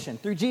salvation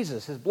through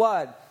Jesus, his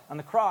blood on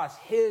the cross,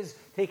 his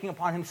taking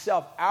upon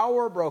himself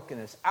our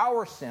brokenness,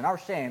 our sin, our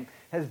shame,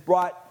 has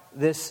brought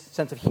this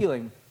sense of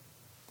healing.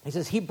 He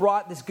says he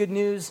brought this good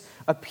news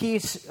of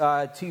peace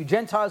to you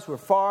Gentiles who are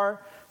far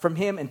from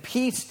him, and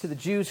peace to the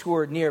Jews who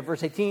are near.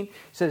 Verse 18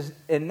 says,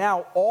 and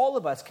now all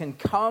of us can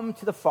come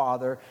to the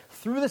Father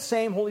through the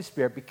same Holy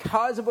Spirit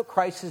because of what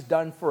Christ has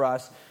done for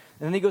us.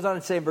 And then he goes on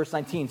to say in verse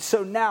 19,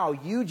 so now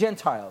you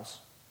Gentiles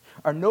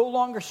are no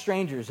longer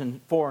strangers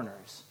and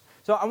foreigners.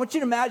 So I want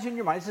you to imagine in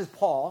your mind, this is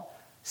Paul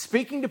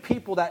speaking to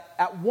people that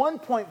at one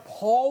point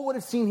Paul would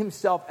have seen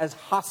himself as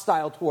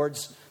hostile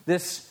towards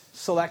this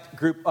select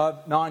group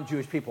of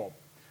non-Jewish people.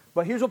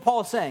 But here's what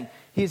Paul is saying.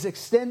 He's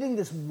extending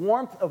this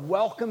warmth of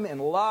welcome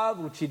and love,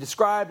 which he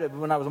described,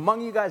 when I was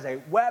among you guys, I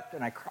wept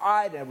and I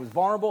cried and I was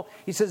vulnerable.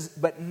 He says,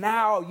 but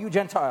now you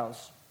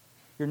Gentiles,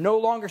 you're no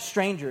longer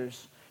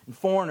strangers and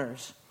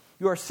foreigners.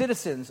 You are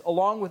citizens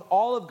along with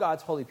all of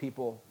God's holy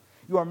people.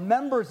 You are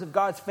members of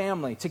God's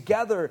family.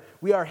 Together,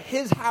 we are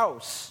his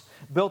house,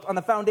 built on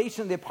the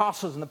foundation of the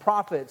apostles and the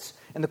prophets.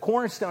 And the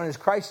cornerstone is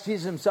Christ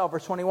Jesus himself.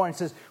 Verse 21, it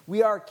says,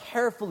 we are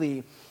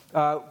carefully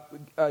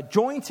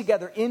joined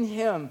together in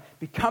him,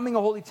 becoming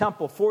a holy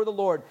temple for the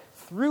Lord.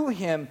 Through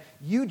him,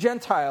 you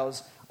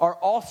Gentiles are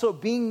also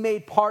being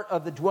made part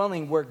of the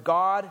dwelling where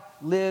God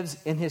lives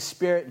in his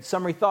Spirit. And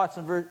summary thoughts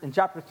in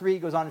chapter 3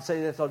 goes on to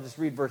say this. I'll just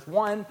read verse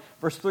 1,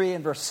 verse 3,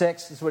 and verse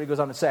 6. This is what he goes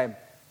on to say.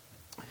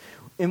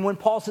 And when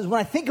Paul says, when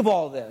I think of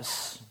all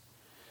this,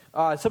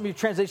 some of your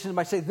translations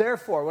might say,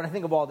 therefore, when I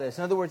think of all this.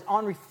 In other words,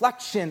 on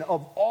reflection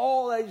of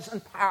all that I just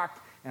unpacked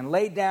and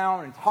laid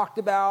down and talked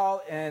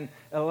about and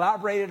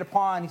elaborated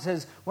upon, he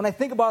says, when I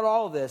think about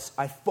all of this,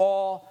 I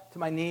fall to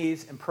my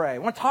knees and pray. I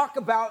want to talk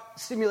about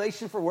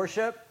stimulation for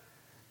worship.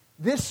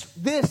 This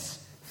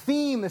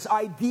theme, this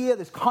idea,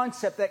 this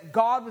concept that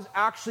God was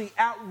actually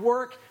at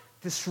work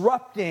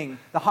disrupting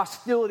the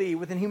hostility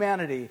within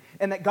humanity,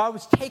 and that God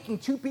was taking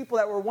two people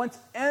that were once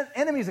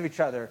enemies of each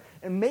other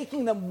and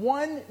making them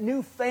one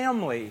new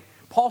family.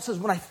 Paul says,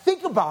 when I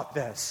think about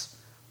this,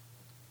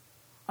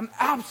 I'm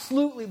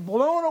absolutely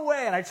blown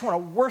away, and I just want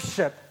to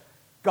worship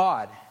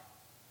God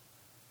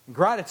in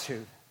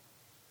gratitude.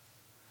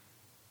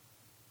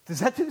 Does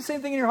that do the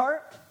same thing in your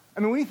heart? I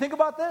mean, when you think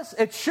about this,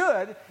 it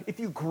should, if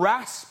you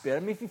grasp it, I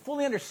mean, if you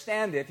fully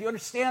understand it, if you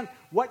understand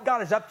what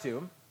God is up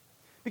to.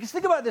 Because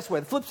think about it this way,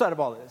 the flip side of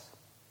all this.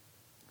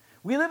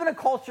 We live in a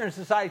culture and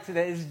society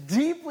today that is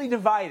deeply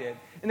divided.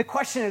 And the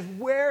question is,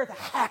 where the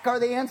heck are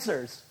the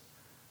answers?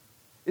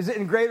 Is it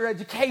in greater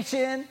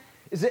education?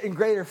 Is it in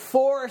greater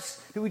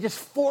force? Do we just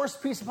force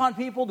peace upon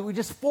people? Do we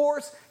just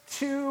force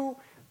two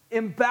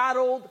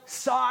embattled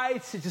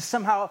sides to just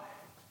somehow,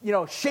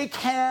 shake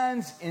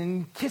hands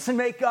and kiss and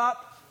make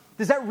up?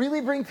 Does that really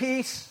bring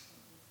peace?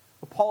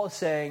 Well, Paul is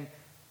saying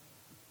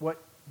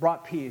what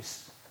brought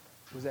peace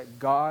was that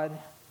God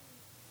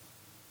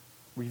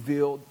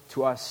revealed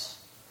to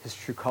us his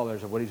true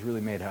colors of what he's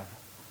really made of.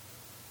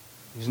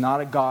 He's not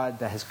a God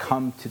that has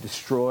come to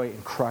destroy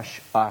and crush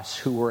us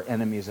who were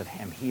enemies of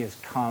him. He has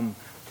come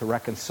to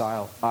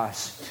reconcile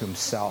us to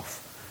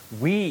himself.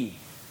 We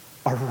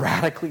are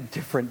radically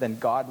different than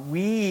God.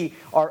 We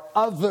are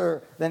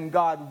other than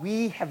God.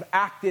 We have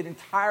acted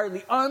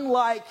entirely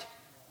unlike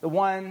the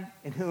one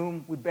in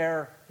whom we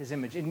bear his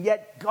image. And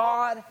yet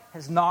God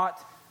has not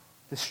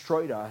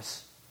destroyed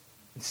us.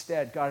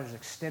 Instead, God has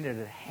extended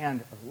a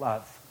hand of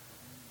love.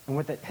 And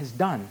what that has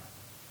done,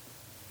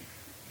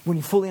 when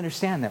you fully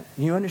understand that,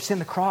 when you understand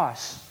the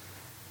cross,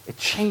 it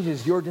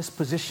changes your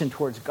disposition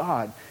towards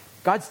God.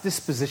 God's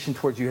disposition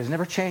towards you has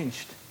never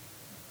changed.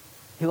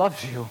 He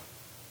loves you.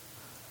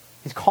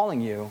 He's calling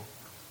you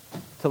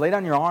to lay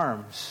down your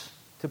arms,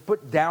 to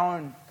put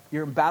down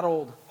your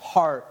embattled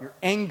heart, your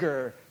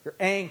anger, your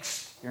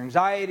angst, your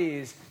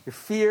anxieties, your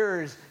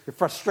fears, your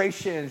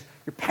frustrations,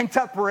 your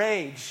pent-up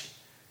rage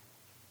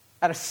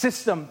at a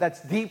system that's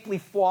deeply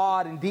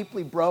flawed and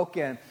deeply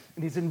broken.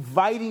 And he's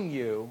inviting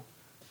you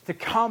to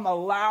come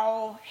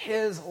allow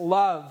his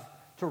love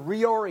to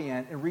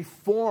reorient and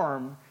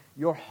reform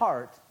your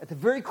heart at the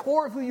very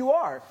core of who you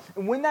are.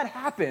 And when that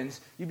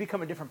happens, you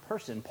become a different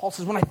person. Paul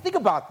says, when I think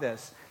about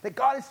this, that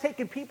God has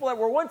taken people that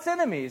were once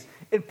enemies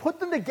and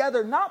put them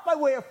together, not by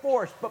way of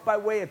force, but by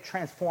way of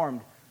transformed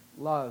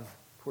love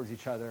towards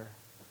each other.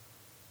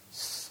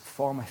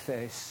 Fall on my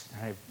face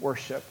and I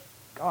worship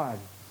God.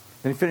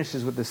 Then he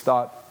finishes with this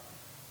thought.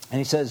 And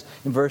he says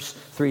in verse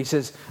 3, he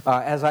says,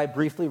 as I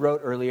briefly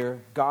wrote earlier,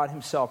 God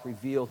himself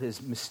revealed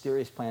his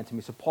mysterious plan to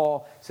me. So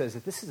Paul says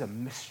that this is a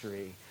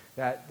mystery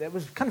that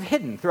was kind of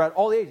hidden throughout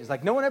all the ages.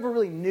 Like no one ever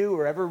really knew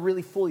or ever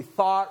really fully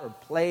thought or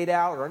played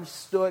out or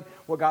understood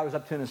what God was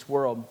up to in this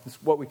world. This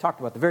is what we talked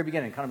about at the very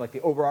beginning, kind of like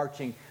the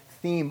overarching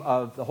theme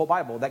of the whole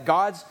Bible. That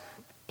God's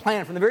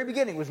plan from the very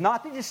beginning was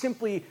not to just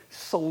simply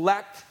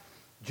select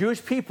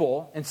Jewish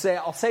people and say,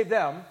 I'll save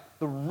them.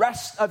 The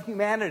rest of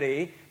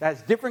humanity that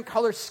has different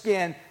colored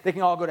skin, they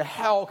can all go to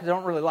hell because I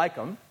don't really like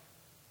them.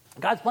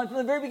 God's plan from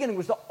the very beginning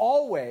was to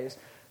always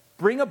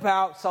bring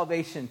about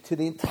salvation to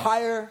the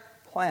entire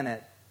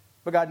planet.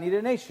 But God needed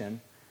a nation.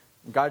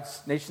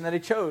 God's nation that he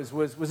chose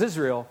was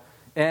Israel.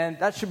 And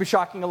that should be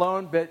shocking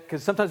alone,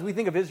 because sometimes we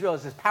think of Israel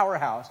as this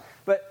powerhouse.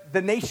 But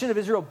the nation of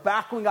Israel,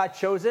 back when God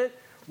chose it,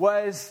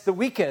 was the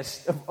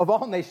weakest of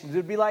all nations. It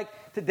would be like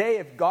today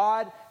if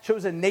God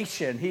chose a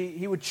nation,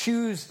 he would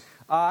choose,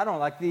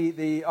 like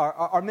the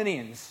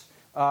Armenians.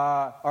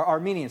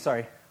 Armenians,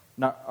 sorry.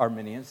 Not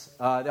Armenians.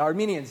 The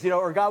Armenians,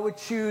 or God would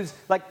choose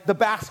like the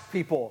Basque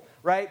people.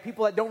 Right?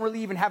 People that don't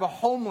really even have a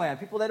homeland.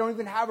 People that don't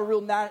even have a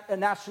real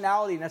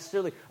nationality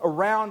necessarily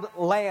around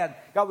land.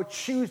 God would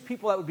choose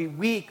people that would be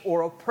weak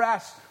or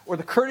oppressed, or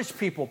the Kurdish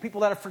people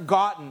that are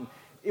forgotten.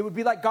 it would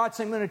be like God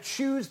saying, I'm going to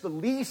choose the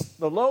least,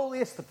 the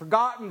lowliest, the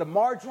forgotten, the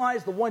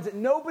marginalized, the ones that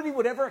nobody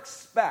would ever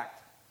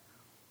expect.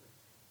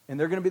 And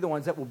they're going to be the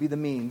ones that will be the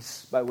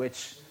means by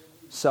which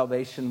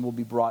salvation will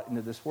be brought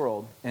into this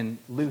world and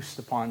loosed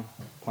upon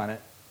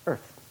planet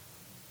Earth.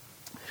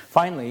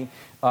 Finally,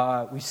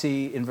 we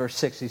see in verse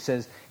 6, he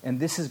says, and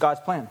this is God's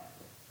plan.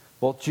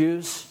 Both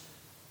Jews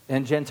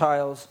and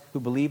Gentiles who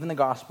believe in the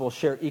gospel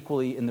share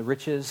equally in the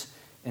riches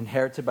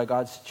inherited by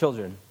God's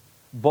children.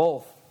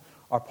 Both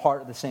are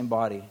part of the same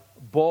body.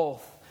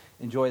 Both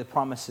enjoy the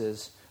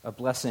promises of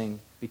blessing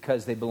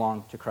because they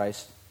belong to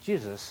Christ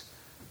Jesus.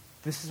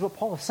 This is what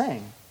Paul is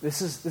saying.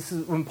 This is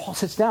when Paul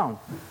sits down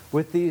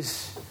with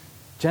these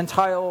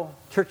Gentile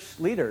church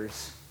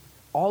leaders.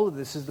 All of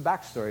this is the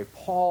backstory.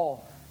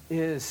 Paul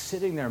is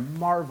sitting there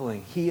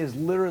marveling. He is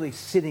literally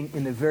sitting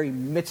in the very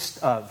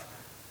midst of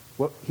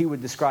what he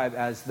would describe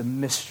as the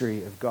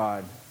mystery of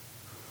God.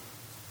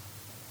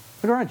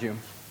 Look around you.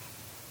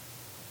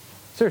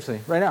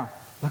 Seriously, right now,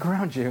 look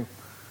around you.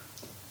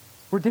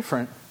 We're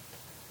different.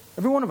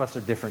 Every one of us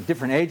are different.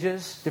 Different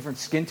ages, different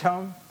skin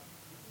tone,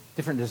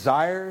 different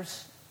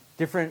desires,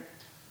 different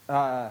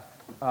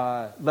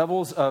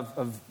levels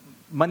of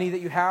money that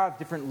you have,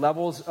 different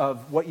levels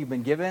of what you've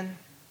been given,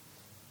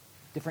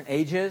 different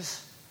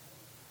ages.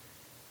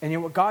 And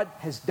yet what God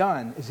has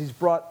done is he's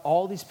brought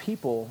all these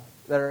people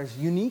that are as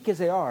unique as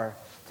they are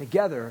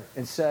together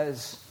and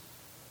says,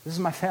 this is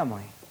my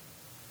family.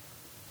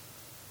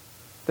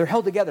 They're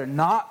held together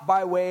not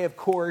by way of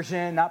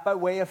coercion, not by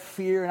way of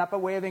fear, not by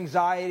way of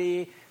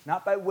anxiety,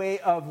 not by way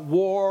of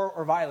war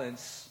or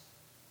violence,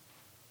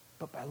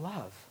 but by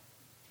love.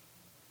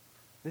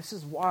 This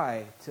is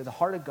why, to the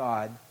heart of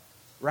God,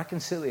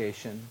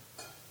 reconciliation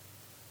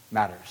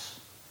matters.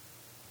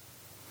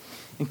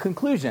 In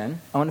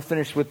conclusion, I want to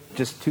finish with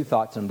just two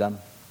thoughts and I'm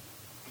done.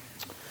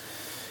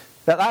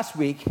 That last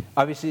week,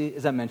 obviously,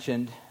 as I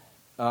mentioned,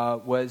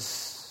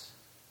 was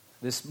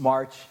this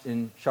march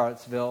in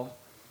Charlottesville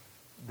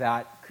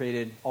that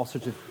created all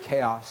sorts of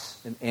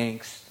chaos and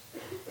angst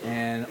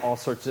and all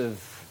sorts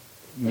of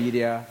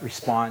media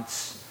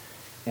response.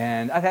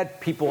 And I've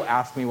had people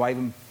ask me, why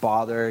even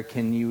bother?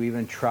 Can you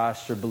even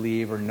trust or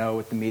believe or know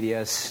what the media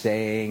is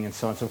saying and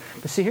so on and so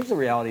forth? But see, here's the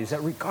reality, is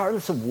that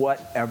regardless of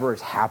whatever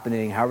is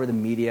happening, however the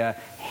media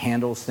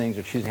handles things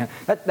or chooses to handle,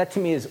 that to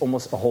me is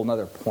almost a whole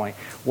other point.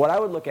 What I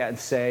would look at and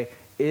say,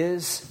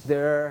 is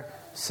there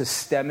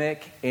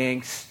systemic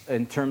angst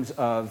in terms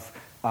of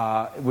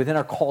within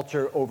our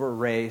culture over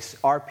race?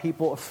 Are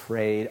people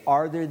afraid?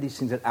 Are there these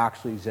things that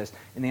actually exist?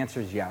 And the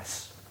answer is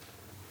yes.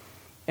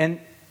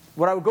 And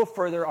what I would go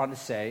further on to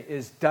say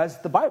is,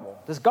 does the Bible,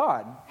 does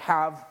God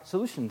have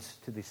solutions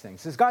to these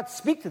things? Does God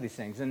speak to these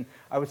things? And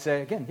I would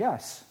say, again,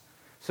 yes.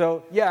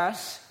 So,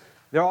 yes,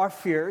 there are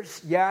fears.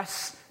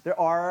 Yes, there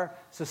are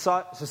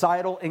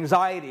societal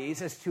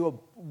anxieties as to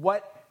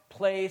what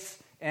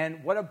place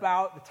and what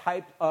about the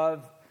type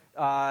of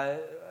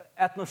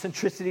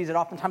ethnocentricities that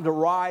oftentimes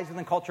arise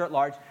within culture at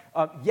large.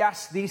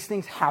 Yes, these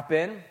things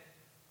happen.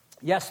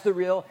 Yes,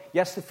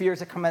 the fears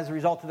that come as a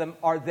result of them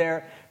are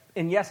there.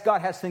 And yes,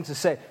 God has things to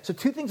say. So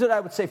two things that I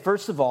would say,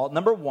 first of all,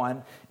 number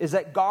one, is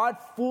that God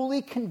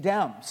fully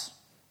condemns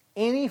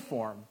any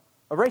form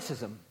of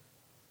racism.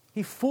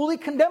 He fully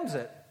condemns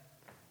it.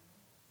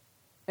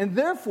 And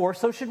therefore,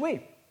 so should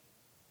we.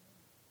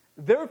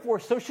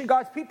 Therefore, so should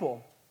God's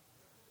people.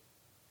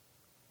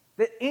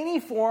 That any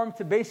form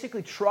to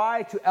basically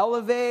try to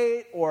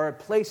elevate or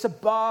place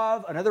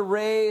above another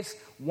race,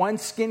 one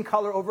skin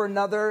color over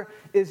another,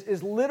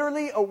 is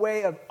literally a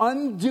way of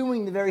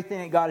undoing the very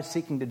thing that God is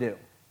seeking to do.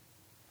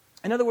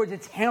 In other words,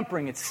 it's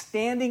hampering. It's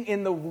standing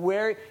in the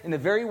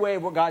very way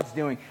of what God's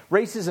doing.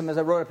 Racism, as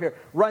I wrote up here,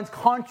 runs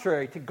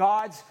contrary to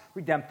God's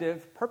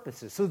redemptive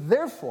purposes. So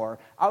therefore,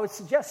 I would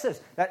suggest this,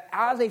 that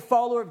as a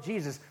follower of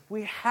Jesus,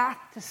 we have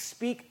to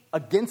speak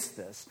against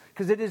this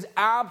because it is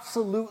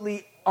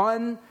absolutely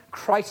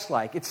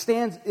un-Christ-like. It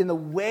stands in the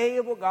way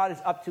of what God is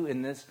up to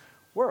in this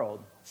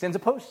world. It stands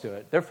opposed to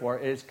it. Therefore,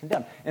 it is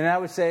condemned. And I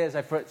would say, as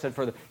I said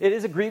further, it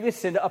is a grievous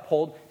sin to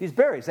uphold these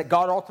barriers that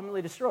God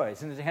ultimately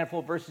destroys. And there's a handful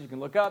of verses you can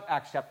look up.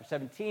 Acts chapter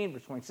 17,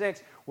 verse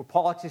 26, where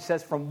Paul actually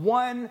says, from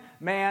one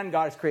man,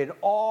 God has created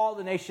all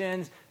the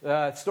nations.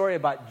 The story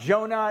about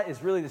Jonah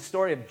is really the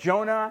story of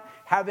Jonah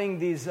having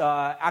these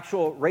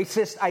actual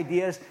racist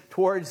ideas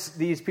towards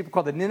these people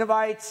called the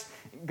Ninevites.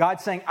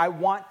 God saying, I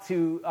want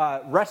to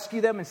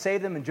rescue them and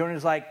save them. And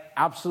Jonah's like,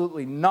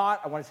 absolutely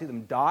not. I want to see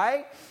them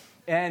die.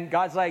 And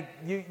God's like,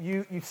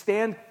 you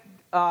stand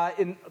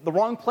in the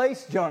wrong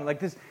place, Jonah. Like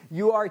this,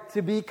 you are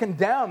to be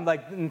condemned.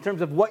 Like in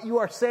terms of what you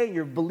are saying,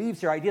 your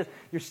beliefs, your ideas.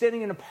 You're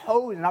standing in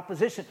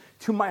opposition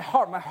to my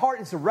heart. My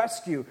heart is to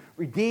rescue,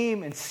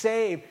 redeem, and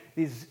save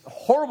these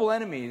horrible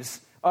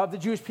enemies of the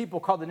Jewish people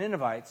called the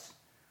Ninevites.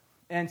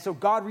 And so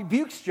God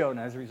rebukes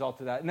Jonah as a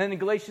result of that. And then in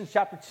Galatians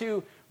chapter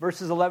 2,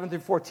 verses 11 through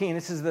 14,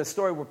 this is the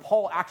story where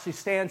Paul actually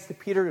stands to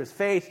Peter to his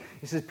face.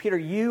 He says, Peter,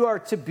 you are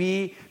to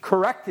be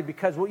corrected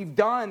because what you've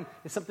done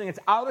is something that's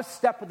out of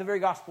step with the very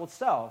gospel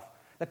itself.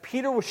 That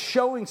Peter was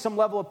showing some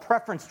level of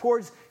preference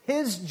towards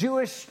his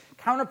Jewish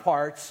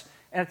counterparts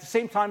and at the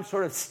same time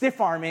sort of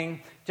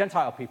stiff-arming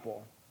Gentile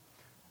people.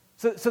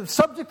 So the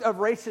subject of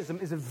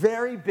racism is a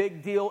very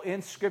big deal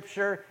in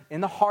Scripture,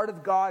 in the heart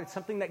of God. It's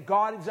something that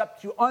God is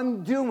up to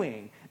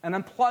undoing and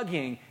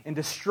unplugging and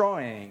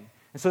destroying.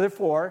 And so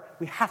therefore,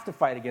 we have to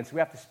fight against it. We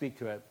have to speak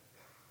to it.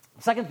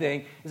 The second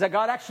thing is that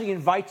God actually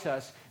invites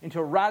us into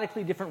a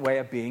radically different way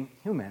of being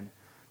human.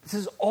 This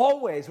is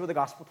always where the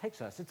gospel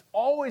takes us. It's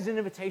always an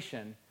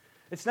invitation.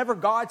 It's never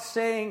God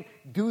saying,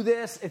 do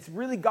this. It's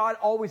really God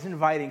always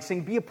inviting,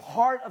 saying, be a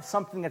part of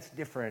something that's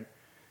different.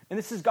 And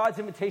this is God's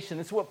invitation.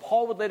 This is what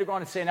Paul would later go on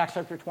to say in Acts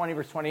chapter 20,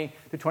 verse 20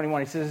 to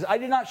 21. He says, I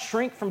did not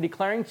shrink from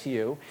declaring to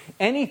you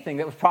anything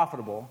that was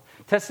profitable,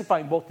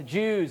 testifying both to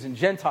Jews and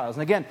Gentiles.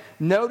 And again,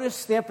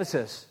 notice the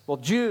emphasis. Well,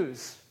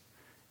 Jews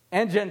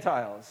and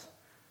Gentiles.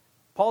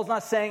 Paul's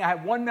not saying I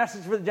have one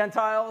message for the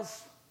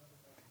Gentiles,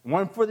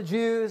 one for the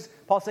Jews.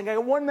 Paul's saying I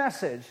got one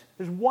message.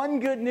 There's one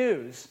good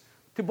news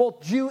to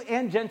both Jew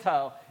and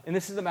Gentile. And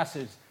this is the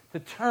message: to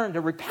turn,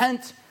 to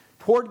repent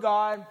toward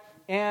God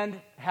and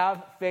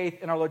have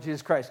faith in our Lord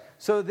Jesus Christ.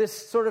 So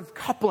this sort of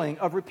coupling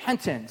of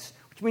repentance,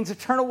 which means to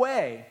turn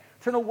away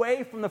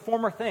from the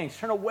former things,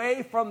 turn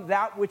away from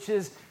that which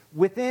is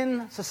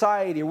within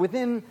society, or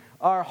within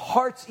our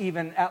hearts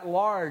even at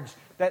large,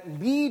 that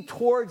lead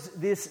towards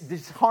this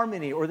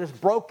disharmony or this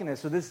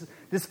brokenness or this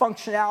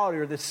dysfunctionality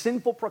or this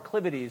sinful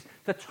proclivities,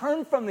 to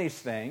turn from these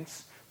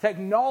things, to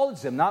acknowledge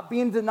them, not be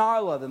in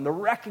denial of them, to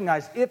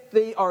recognize if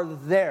they are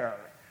there.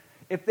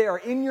 If they are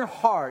in your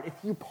heart, if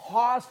you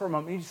pause for a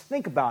moment and you just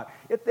think about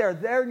it, if they're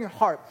there in your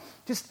heart,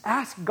 just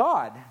ask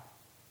God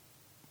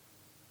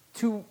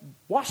to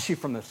wash you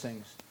from those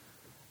things.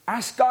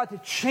 Ask God to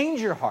change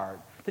your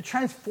heart, to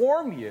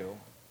transform you.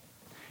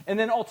 And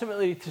then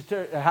ultimately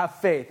to have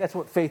faith. That's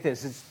what faith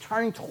is. It's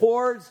turning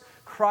towards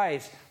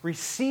Christ,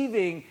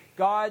 receiving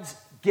God's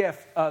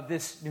gift of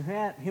this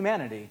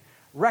humanity,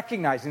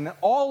 recognizing that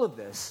all of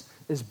this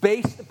is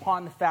based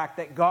upon the fact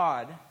that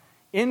God,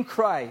 in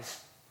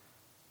Christ,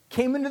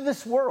 came into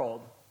this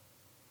world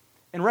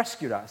and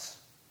rescued us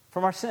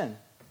from our sin.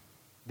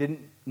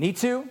 Didn't need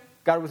to.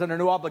 God was under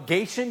no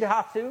obligation to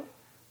have to.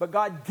 But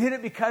God did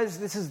it because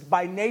this is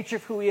by nature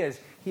of who He is.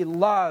 He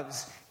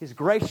loves, He's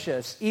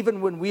gracious,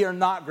 even when we are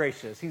not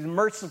gracious. He's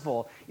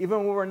merciful,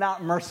 even when we're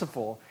not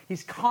merciful.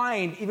 He's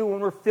kind, even when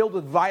we're filled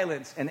with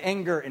violence and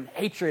anger and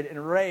hatred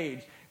and rage.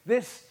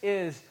 This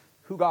is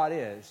who God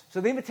is. So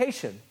the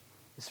invitation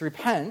is to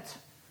repent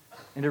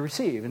and to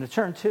receive and to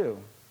turn to.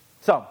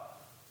 So,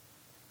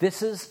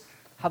 this is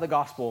how the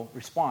gospel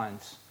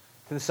responds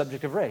to the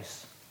subject of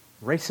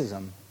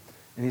racism,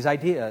 and these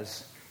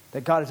ideas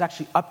that God is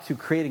actually up to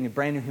creating a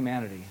brand new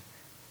humanity. And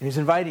He's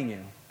inviting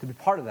you to be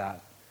part of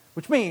that.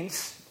 Which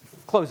means,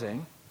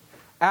 closing,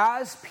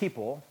 as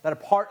people that are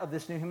part of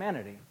this new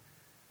humanity,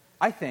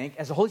 I think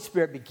as the Holy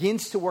Spirit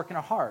begins to work in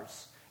our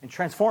hearts and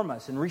transform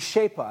us and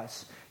reshape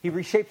us, He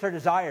reshapes our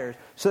desires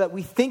so that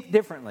we think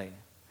differently.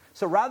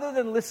 So rather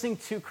than listening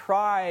to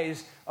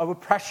cries of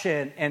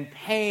oppression and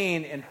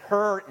pain and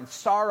hurt and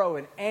sorrow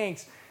and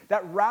angst,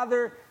 that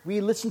rather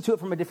we listen to it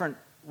from a different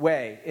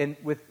way and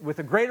with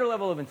a greater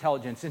level of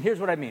intelligence. And here's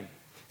what I mean.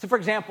 So for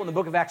example, in the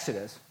book of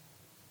Exodus,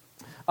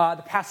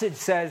 the passage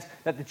says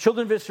that the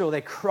children of Israel,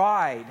 they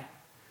cried.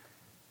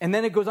 And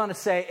then it goes on to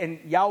say, and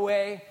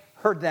Yahweh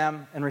heard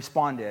them and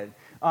responded.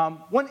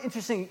 One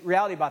interesting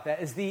reality about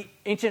that is the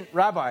ancient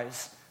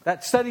rabbis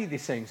that studied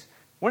these things,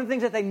 one of the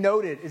things that they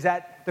noted is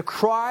that the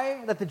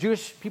cry that the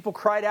Jewish people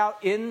cried out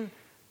in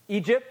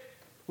Egypt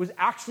was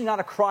actually not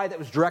a cry that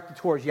was directed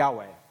towards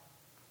Yahweh.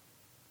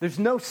 There's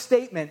no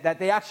statement that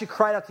they actually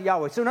cried out to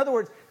Yahweh. So in other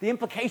words, the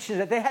implication is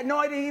that they had no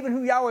idea even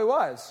who Yahweh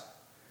was.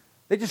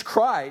 They just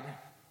cried.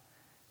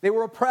 They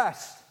were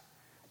oppressed.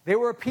 They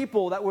were a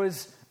people that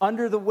was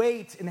under the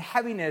weight and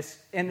heaviness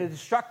and the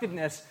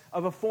destructiveness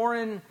of a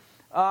foreign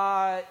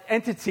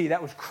entity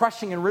that was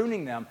crushing and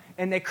ruining them.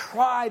 And they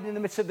cried in the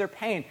midst of their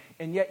pain.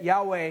 And yet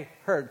Yahweh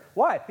heard.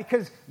 Why?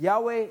 Because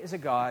Yahweh is a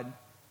God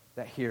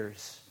that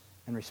hears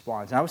and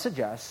responds. And I would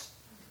suggest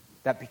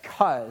that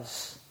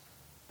because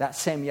that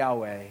same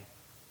Yahweh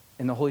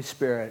and the Holy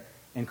Spirit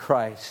and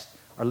Christ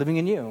are living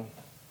in you,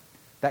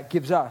 that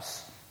gives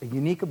us a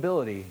unique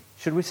ability,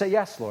 should we say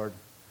yes, Lord,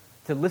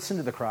 to listen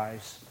to the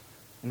cries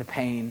and the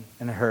pain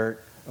and the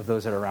hurt of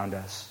those that are around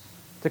us,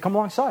 to come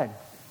alongside.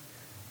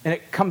 And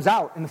it comes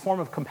out in the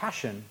form of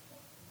compassion,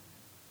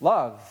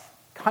 love,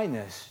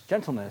 kindness,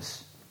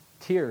 gentleness,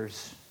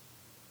 tears,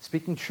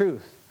 speaking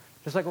truth,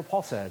 just like what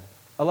Paul said,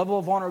 a level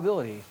of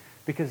vulnerability,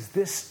 because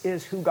this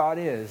is who God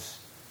is,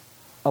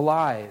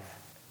 alive,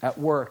 at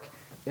work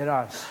in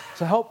us.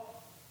 So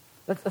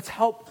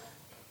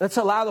let's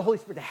allow the Holy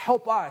Spirit to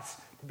help us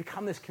to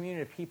become this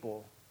community of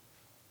people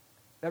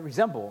that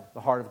resemble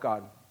the heart of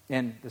God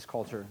in this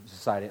culture and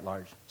society at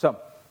large. So,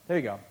 there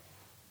you go.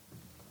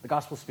 The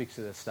gospel speaks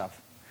to this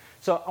stuff.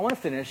 So, I want to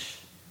finish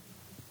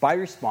by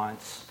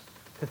response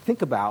to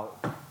think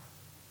about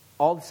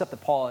all the stuff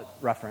that Paul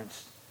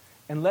referenced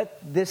and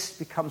let this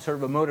become sort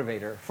of a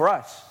motivator for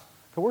us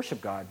to worship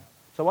God.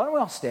 So, why don't we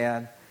all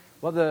stand?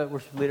 Well, the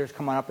worship leaders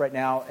come on up right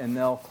now, and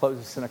they'll close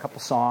us in a couple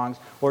songs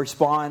or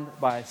respond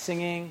by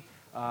singing.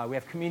 We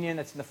have communion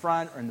that's in the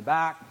front or in the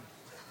back.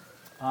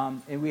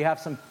 And we'll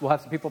have some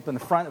people up in the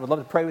front that would love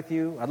to pray with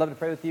you. I'd love to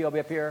pray with you. I'll be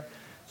up here.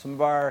 Some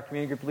of our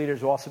community group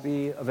leaders will also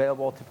be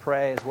available to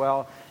pray as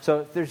well.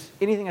 So if there's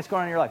anything that's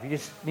going on in your life, you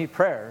just need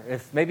prayer.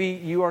 If maybe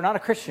you are not a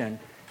Christian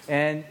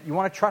and you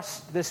want to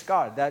trust this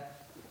God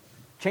that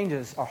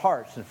changes our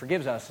hearts and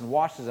forgives us and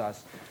washes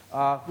us,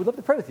 we'd love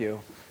to pray with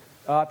you.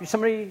 If you're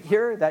somebody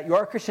here that you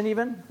are a Christian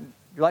even,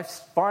 your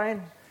life's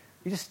fine,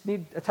 you just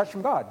need a touch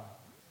from God,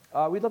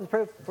 we'd love to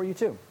pray for you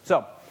too.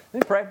 So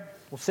let me pray.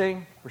 We'll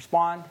sing,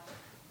 respond,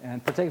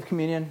 and partake of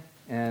communion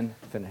and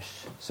finish.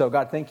 So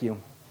God, thank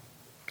you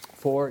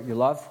for your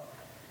love.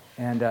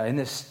 And in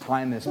this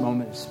time, this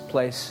moment, this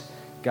place,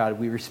 God,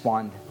 we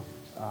respond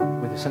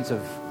with a sense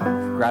of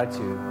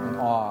gratitude and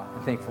awe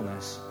and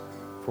thankfulness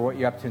for what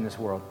you're up to in this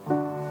world.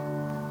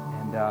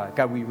 And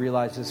God, we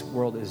realize this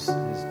world is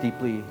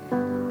deeply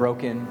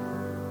broken,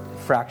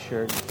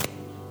 fractured.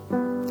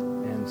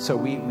 And so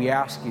we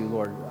ask you,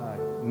 Lord,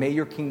 may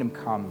your kingdom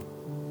come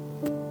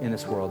in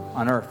this world,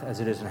 on earth as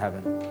it is in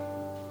heaven.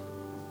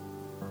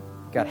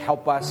 God,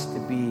 help us to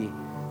be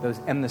those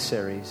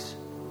emissaries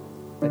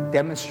that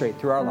demonstrate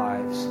through our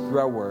lives, through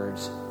our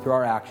words, through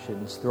our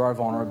actions, through our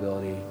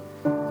vulnerability,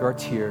 through our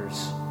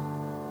tears,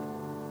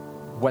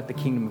 what the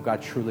kingdom of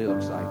God truly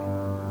looks like.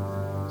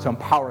 So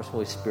empower us,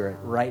 Holy Spirit,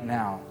 right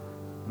now,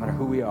 no matter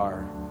who we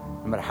are,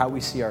 no matter how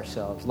we see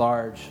ourselves,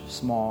 large,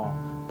 small,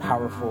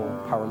 powerful,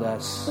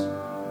 powerless,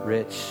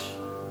 rich,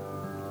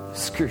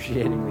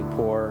 excruciatingly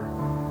poor,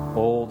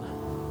 old,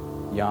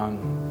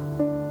 young.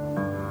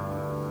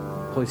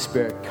 Holy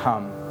Spirit,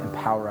 come,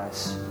 empower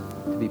us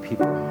to be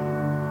people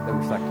that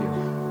reflect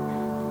you.